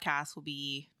the podcast will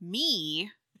be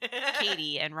me,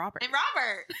 Katie, and Robert. And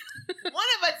Robert. One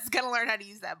of us is going to learn how to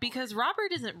use that. Because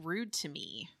Robert isn't rude to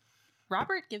me.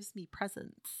 Robert gives me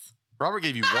presents. Robert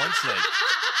gave you one snake.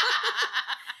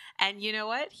 And you know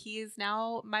what? He is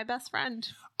now my best friend.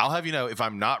 I'll have you know, if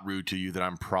I'm not rude to you, then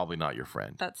I'm probably not your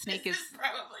friend. That snake is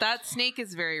Probably that snake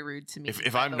is very rude to me.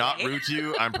 If by I'm the not way. rude to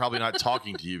you, I'm probably not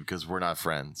talking to you because we're not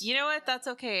friends. You know what? That's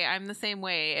okay. I'm the same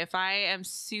way. If I am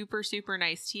super, super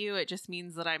nice to you, it just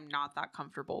means that I'm not that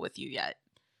comfortable with you yet.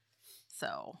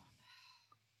 So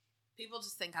people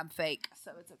just think I'm fake,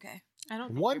 so it's okay. I don't.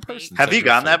 Think One you're person fake. Have said you you're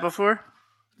gotten fake. that before?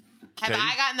 Have Okay.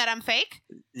 I gotten that I'm fake?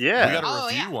 Yeah. We got a Oh,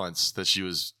 review yeah. once that she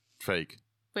was fake.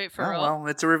 Wait for Oh, real. well,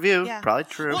 it's a review. Yeah. Probably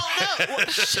true. Well, no. Well,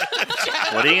 shut up,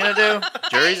 Joe. What are you gonna do?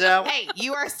 Jury's Hey, out. Hey,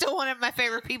 you are still one of my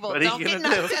favorite people. What are you Don't get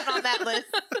gonna knocked do? down on that list.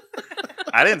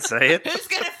 I didn't say it. Who's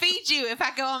gonna feed you if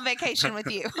I go on vacation with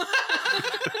you?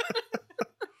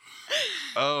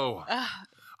 Oh, Ugh.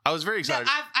 I was very No, excited.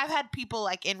 I've had people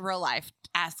like in real life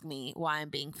ask me why I'm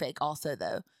being fake also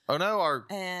though. Oh no,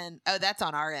 And that's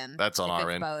on our end. That's on If our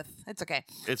it's end. Both. It's okay.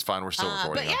 it's fine. We're still But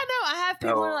recording. yeah, no, I have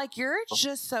people who are Oh. like, "You're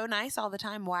just so nice all the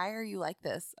time. Why are you like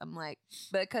this?" I'm like,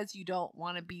 "Because you don't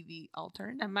want to be the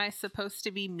alternative." Am I supposed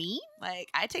to be mean? Like,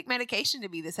 I take medication to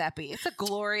be this happy. It's a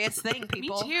glorious thing,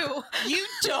 people. Me too. You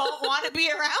don't want to be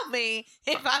around me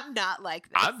if I'm not like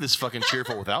this. I'm this fucking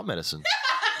cheerful without medicine.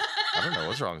 I don't know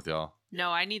what's wrong with y'all.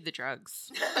 No, I need the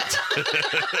drugs.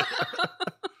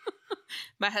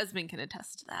 My husband can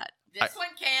attest to that. This one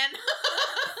can.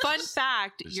 Fun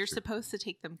fact, It's you're true. supposed to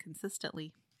take them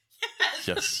consistently.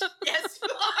 Yes. Yes, you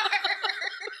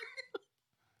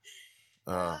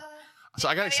are. So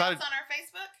I got Anybody excited. else on our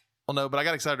Facebook? Well, no, but I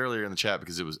got excited earlier in the chat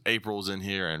because it was April was in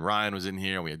here and Ryan was in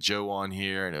here and we had Joe on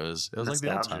here and it was like the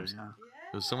old Nostalgia, times. yeah.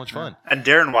 It was so much fun. And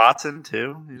Darren Watson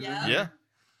too. He's in Yeah. there. Yeah.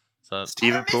 So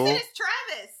Stephen All we're missing Poole. is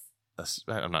Travis.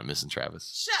 I'm not missing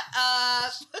Travis. Shut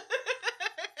up.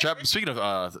 Speaking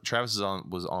of Travis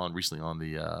was on recently on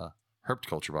the Herped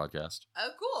Culture podcast. Oh,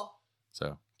 cool.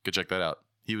 So go check that out.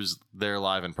 He was there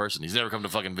live in person. He's never come to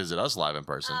fucking visit us live in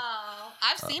person. Oh,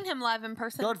 I've seen him live in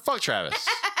person. God, fuck Travis.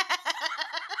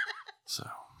 So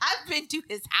I've been to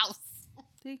his house.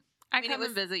 See, I mean, come it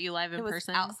and visit you live in It was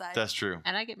person, outside. that's true.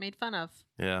 and I get made fun of.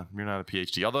 Yeah, you're not a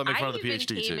PhD. Although I make fun of the even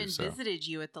PhD came too. and So visited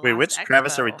you at the Wait, last which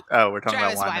Travis are we? expo. Oh, we're talking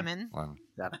Travis about Wyman. Wyman.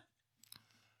 wow. Got it.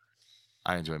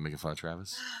 I enjoy making fun of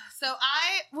Travis. So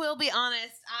I will be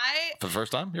honest. For the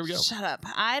first time, here we go. Shut up.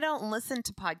 I don't listen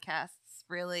to podcasts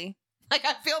really. Like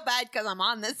I feel bad because I'm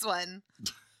on this one,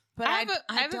 but I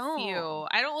have don't. a few.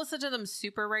 I don't listen to them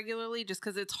super regularly just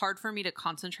because it's hard for me to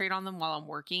concentrate on them while I'm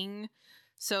working.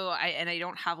 So I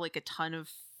don't have like a ton of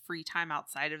free time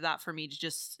outside of that for me to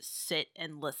just sit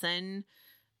and listen.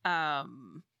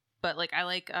 But like I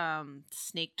like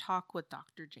Snake Talk with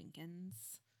Dr. Jenkins.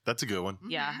 That's a good one.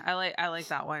 Yeah, I like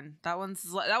that one. That one's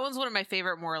one of my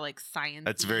favorite, more like science.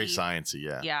 That's very sciencey.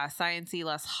 Yeah. Yeah, sciencey,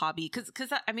 less hobby.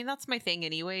 Because I mean that's my thing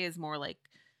anyway. Is more like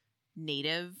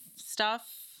native stuff.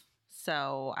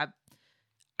 So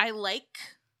I like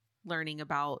learning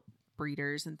about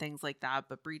breeders and things like that,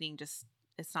 but breeding just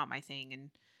it's not my thing. And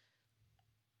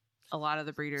a lot of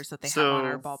the breeders that they have on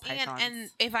are ball pythons. And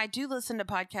if I do listen to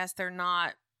podcasts, they're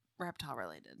not reptile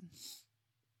related.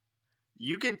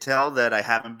 You can tell that I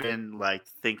haven't been like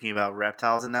thinking about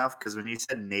reptiles enough because when you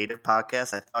said native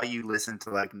podcast, I thought you listened to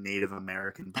like Native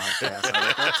American podcasts. I'm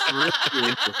like, that's really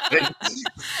interesting.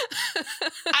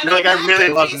 You're like, I that really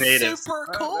would love be natives. Super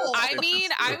cool. I mean,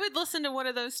 I would listen to one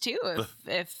of those too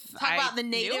if talk I about the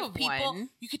knew native of people. one.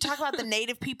 You could talk about the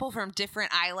native people from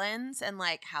different islands and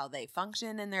like how they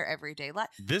function in their everyday life.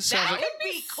 This sounds That like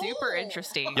would be super cool.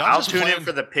 interesting. Y'all I'll just tune playing- in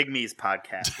for the Pygmies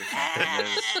podcast or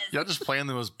something. y'all just playing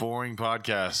the most boring podcast.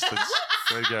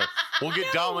 There you go. We'll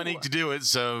get Dominique to do it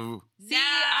so See,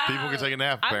 people can take a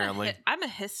nap. Apparently, I'm a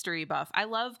history buff. I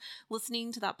love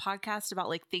listening to that podcast about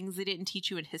like things they didn't teach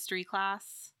you in history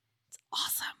class. It's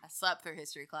awesome. I slept through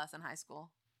history class in high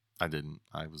school. I didn't.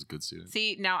 I was a good student.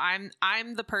 See, now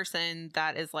I'm the person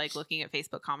that is like looking at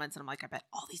Facebook comments and I'm like, I bet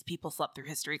all these people slept through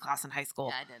history class in high school.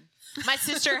 Yeah, I did. My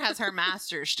sister has her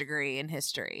master's degree in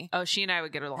history. Oh, she and I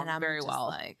would get along And I'm very just well.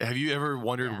 like, Have you ever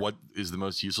wondered Yeah. what is the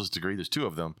most useless degree? There's two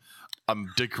of them. A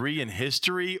degree in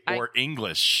history or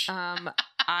English.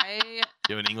 I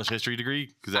You have an English history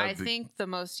degree? Because I think the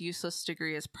most useless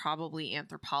degree is probably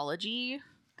anthropology.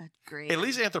 great. at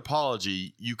least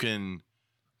anthropology, you can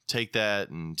take that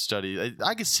and study.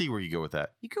 I can see where you go with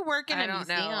that. you could work in I a don't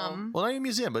know. museum. Well, not in a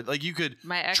museum, but like you could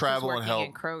My ex travel was and working help.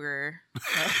 in Kroger.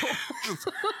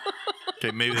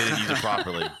 Okay, maybe they didn't use it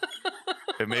properly.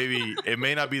 It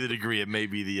may not be the degree. It may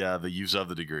be the use of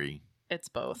the degree. It's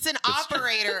both. It's an That's true.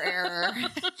 operator error.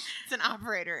 It's an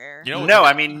operator error. You know, No,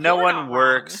 I mean, no You're one not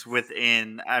works wrong.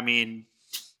 within. I mean,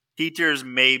 teachers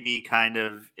may be kind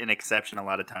of an exception a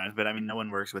lot of times, but I mean, no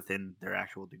one works within their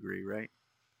actual degree, right?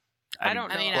 I don't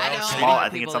know. I mean, Well, I don't. Small. I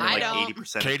think it's something I like don't-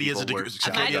 80%. Katie of has a people degree- work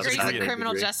Katie My has a degree's degree. in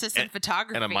criminal justice and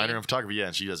photography. And a minor in photography. Yeah,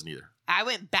 and she doesn't either. I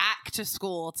went back to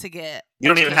school to get. You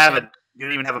don't even have education. You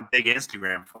don't even have a big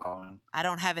Instagram following. I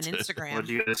don't have an What Instagram. did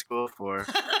you go to school for?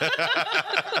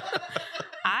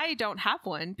 I don't have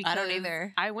one because I don't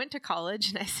either. I went to college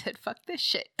and I said, fuck this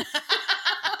shit.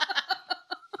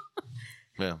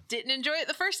 Yeah. Didn't enjoy it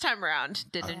the first time around.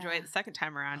 Didn't enjoy it the second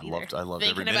time around either. I loved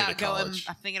every Thinking minute about of going. college.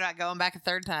 I'm thinking about going back a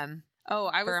third time. Oh,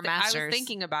 I for a was master's.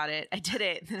 thinking about it. I did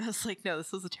it. And I was like, no,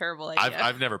 this was a terrible idea.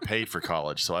 I've never paid for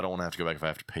college, so I don't want to have to go back if I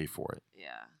have to pay for it. Yeah.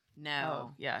 Oh,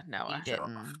 No. yeah, no. He I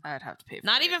didn't. I'd have to pay for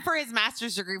Not it. even for his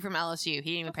master's degree from LSU. He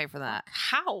didn't even pay for that.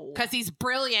 How? Because he's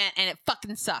brilliant and it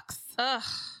fucking sucks. Ugh.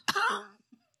 All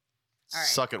right.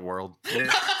 Suck it, world.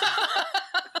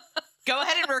 Go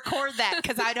ahead and record that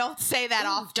because I don't say that Ooh,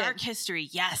 often. Dark history.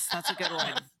 Yes, that's a good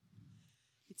one.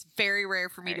 It's very rare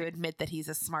for me to Right. admit that he's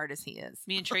as smart as he is.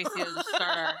 Me and Tracy will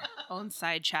start our own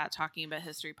side chat talking about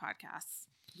history podcasts.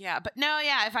 Yeah, but no,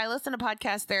 yeah. If I listen to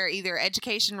podcasts, they're either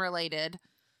education related,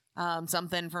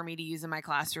 something for me to use in my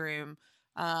classroom.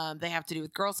 They have to do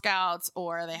with Girl Scouts,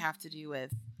 or they have to do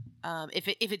with if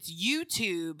it's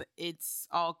YouTube, it's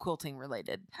all quilting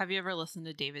related. Have you ever listened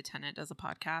to David Tennant does a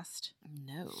podcast?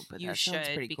 No, but You that should sounds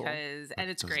pretty cool. because and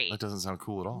it's Doesn't- great. That doesn't sound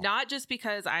cool at all. Not just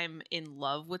because I'm in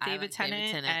love with I David, like David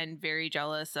Tennant Tennant. and very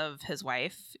jealous of his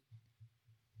wife.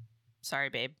 Sorry,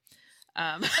 babe.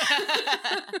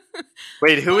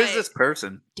 Wait, who is But- this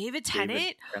person? David David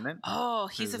Tennant? Tennant? Oh,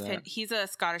 he's Who's that? he's a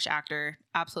Scottish actor.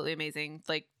 Absolutely amazing.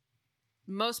 Like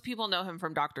most people know him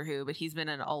from Doctor Who, but he's been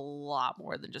in a lot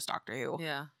more than just Doctor Who.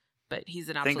 Yeah. But he's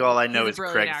an I absolute. think all I he's know a is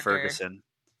brilliant Craig actor. Ferguson,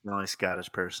 the only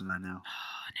Scottish person I know.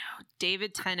 Oh no,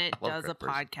 David Tennant I love does a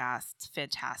Craig Ferguson. podcast. It's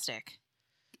fantastic.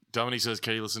 Dominique says,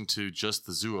 Katie, listen to Just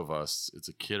the Zoo of Us. It's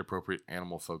a kid-appropriate,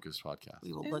 animal-focused podcast.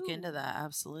 We will look Ooh. into that.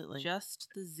 Absolutely. Just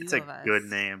the zoo It's a of us. good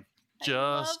name. I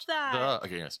love Just that.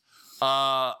 Okay, yes.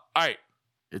 All right.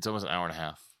 It's almost an hour and a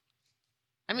half.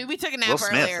 I mean, we took a nap Will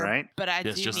Smith, earlier, right? but I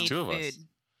Yes, do just need two of food. us.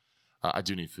 I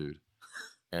do need food.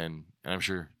 And I'm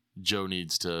sure Joe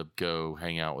needs to go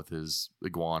hang out with his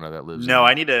iguana that lives No, in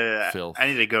I need to. filth. I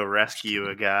need to go rescue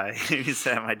a guy. He's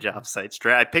at my job site.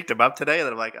 Straight. I picked him up today, and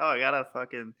I'm like, "Oh, I gotta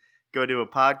fucking go do a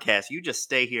podcast. You just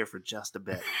stay here for just a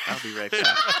bit. I'll be right back."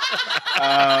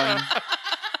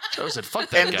 Joe said, fuck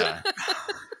that and- guy.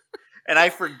 And I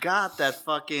forgot that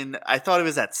fucking. I thought it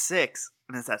was at 6,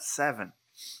 and it's at 7.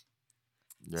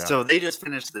 Yeah. So they just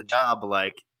finished the job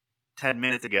like 10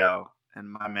 minutes ago,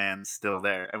 and my man's still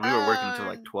there. And we were working until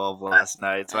like 12 last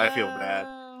night, so I feel bad.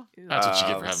 Oh. That's what you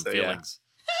get for having so, yeah. feelings.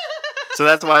 So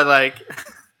that's why, like,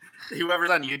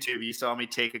 whoever's on YouTube, you saw me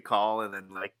take a call and then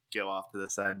like go off to the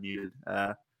side muted.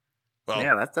 Well,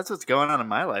 Yeah, that's what's going on in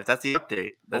my life. That's the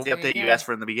update. That's the There you update you go. asked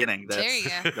for in the beginning. That's, There you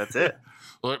go. That's it.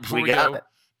 well, before We we got go, it.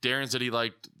 Darren said he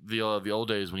liked the old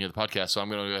days when you had the podcast, so I'm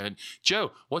going to go ahead.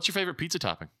 Joe, what's your favorite pizza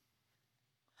topping?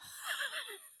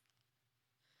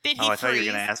 Did he Oh, I thought you were freeze?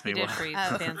 going to ask me He did what. freeze.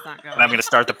 Oh. Dan's not going. And I'm going to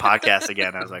start the podcast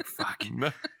again. I was like, fuck.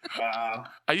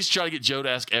 I used to try to get Joe to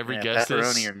ask every Yeah, guest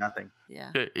this. pepperoni or nothing.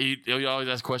 Yeah. He always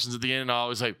ask questions at the end, and I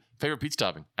always say, favorite pizza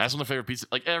topping. Ask him the favorite pizza,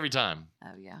 like every time.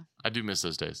 Oh yeah. I do miss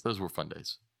those days. Those were fun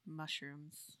days.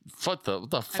 Mushrooms. What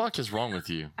the fuck is wrong with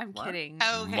you? I'm What? kidding.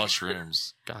 Oh, okay.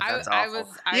 Mushrooms. God, I That's I awful. was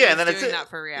Yeah, and was then it's doing it. that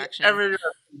for reaction. Every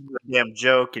damn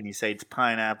joke, and you say it's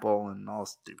pineapple and all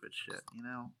stupid shit, you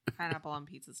know? Pineapple on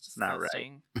pizza is Not right.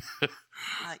 disgusting.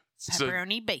 I like So-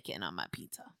 pepperoni bacon on my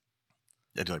pizza.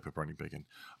 I do like pepperoni bacon.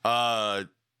 I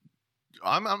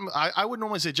would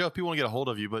normally say Joe if people want to get a hold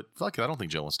of you, but fuck it, I don't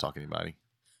think Joe wants to talk to anybody.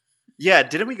 Yeah,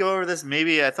 didn't we go over this?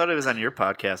 Maybe I thought it was on your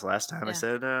podcast last time. I Yeah.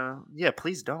 said, yeah,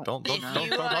 please don't. Don't If talk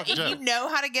to if Joe. you know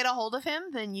how to get a hold of him,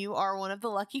 then you are one of the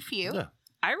lucky few. Yeah.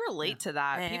 I relate to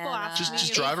that. People And, ask Just me.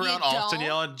 just if drive you around Austin don't,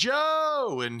 yelling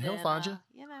Joe, and he'll Then, find you.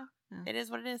 You know, Yeah. it is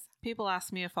what it is. People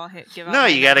ask me if I'll give out. No, my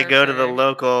you got to number go to the for-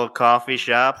 local coffee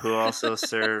shop who also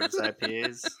serves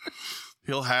IPAs.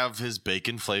 He'll have his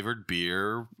bacon flavored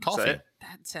beer coffee. it.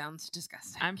 That sounds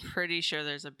disgusting. I'm pretty sure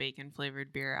there's a bacon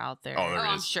flavored beer out there. Oh, there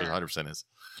I'm it is. sure. There 100% is.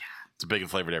 It's a bacon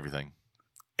flavored everything.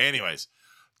 Anyways,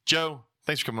 Joe,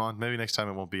 thanks for coming on. Maybe next time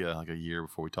it won't be like a year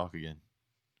before we talk again.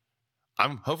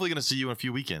 I'm hopefully going to see you in a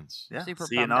few weekends. Yeah, Super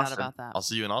see you in bummed out Austin. about that. I'll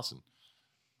see you in Austin.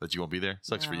 But you won't be there.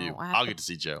 Sucks for No, you. I have I'll to- get to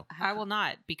see Joe. I will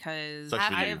not because Sucks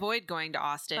for I you. avoid going to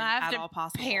Austin I have at to all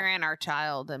possible. Parent our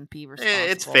child and be responsible.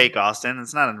 It's fake Austin.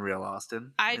 It's not in real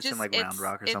Austin. I It's just in like it's- Round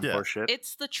Rock or it's- some Yeah. horseshit.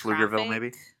 It's the Pflugerville, traffic,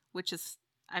 maybe? which is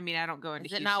I mean, I don't go into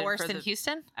Is it Houston not worse for than the-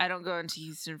 Houston? I don't go into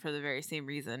Houston for the very same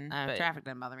reason. but Traffic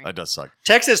doesn't bother me. That does suck.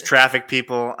 Texas traffic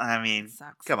people. I mean,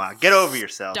 sucks. come on, get over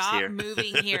yourselves Stop here.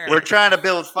 moving here. We're trying to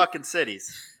build fucking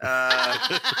cities.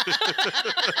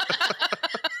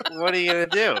 What are you gonna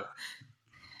do?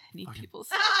 Need people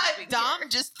stop moving Dom here.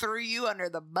 just threw you under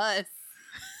the bus.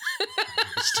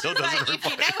 Still doesn't Like, if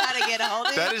you reply. know how to get a hold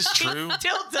of That him, is true. he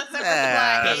still doesn't Nah,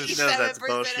 reply. that is- knows that's 87% of the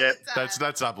bullshit. time.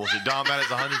 That's not bullshit. Dom, that is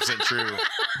 100% true.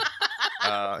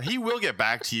 He will get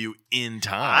back to you in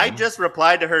time. I just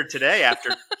replied to her today after.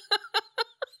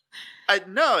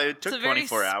 No, it took It's a very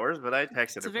 24 hours, but I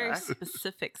texted It's her a very back.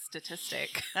 specific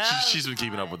statistic. She's been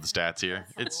keeping up with the stats here.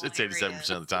 That's It's 87%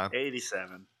 of the time.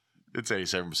 87. It's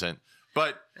 87%.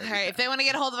 But All right, if they want to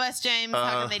get a hold of us, James,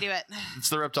 how can they do it? it's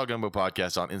the Reptile Gumbo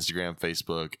Podcast on Instagram,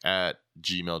 Facebook, at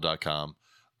gmail.com.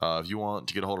 If you want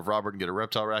to get a hold of Robert and get a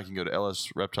reptile rack, you can go to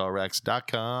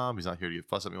lsreptileracks.com. He's not here to get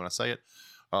fuss at me when I say it.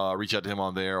 Reach out to him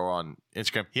on there or on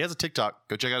Instagram. He has a TikTok.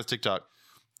 Go check out his TikTok.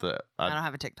 I don't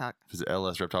have a TikTok. Is it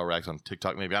LS Reptile Racks on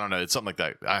TikTok? Maybe. I don't know. It's something like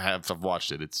that. I've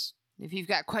watched it. It's If you've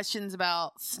got questions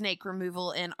about snake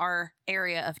removal in our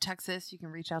area of Texas, you can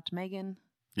reach out to Megan.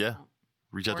 yeah.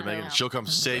 Reach out Or to Megan. no. She'll come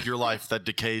save your life. That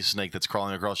decay snake that's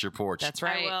crawling across your porch. That's I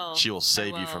right. will. She will I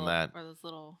save you from will. that Or those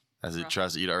little as it rough-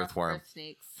 tries to eat an rough earthworm. earth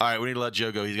snakes. All right, we need to let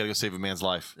Joe go. He's got to go save a man's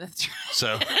life. That's right.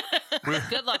 So we're-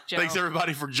 Good luck, Joe. thanks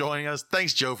everybody for joining us.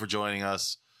 Thanks Joe for joining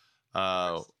us.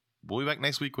 We'll be back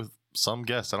next week with some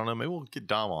guests. I don't know. Maybe we'll get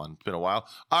Dom on. It's been a while.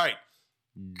 All right.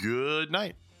 Good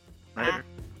night. Later.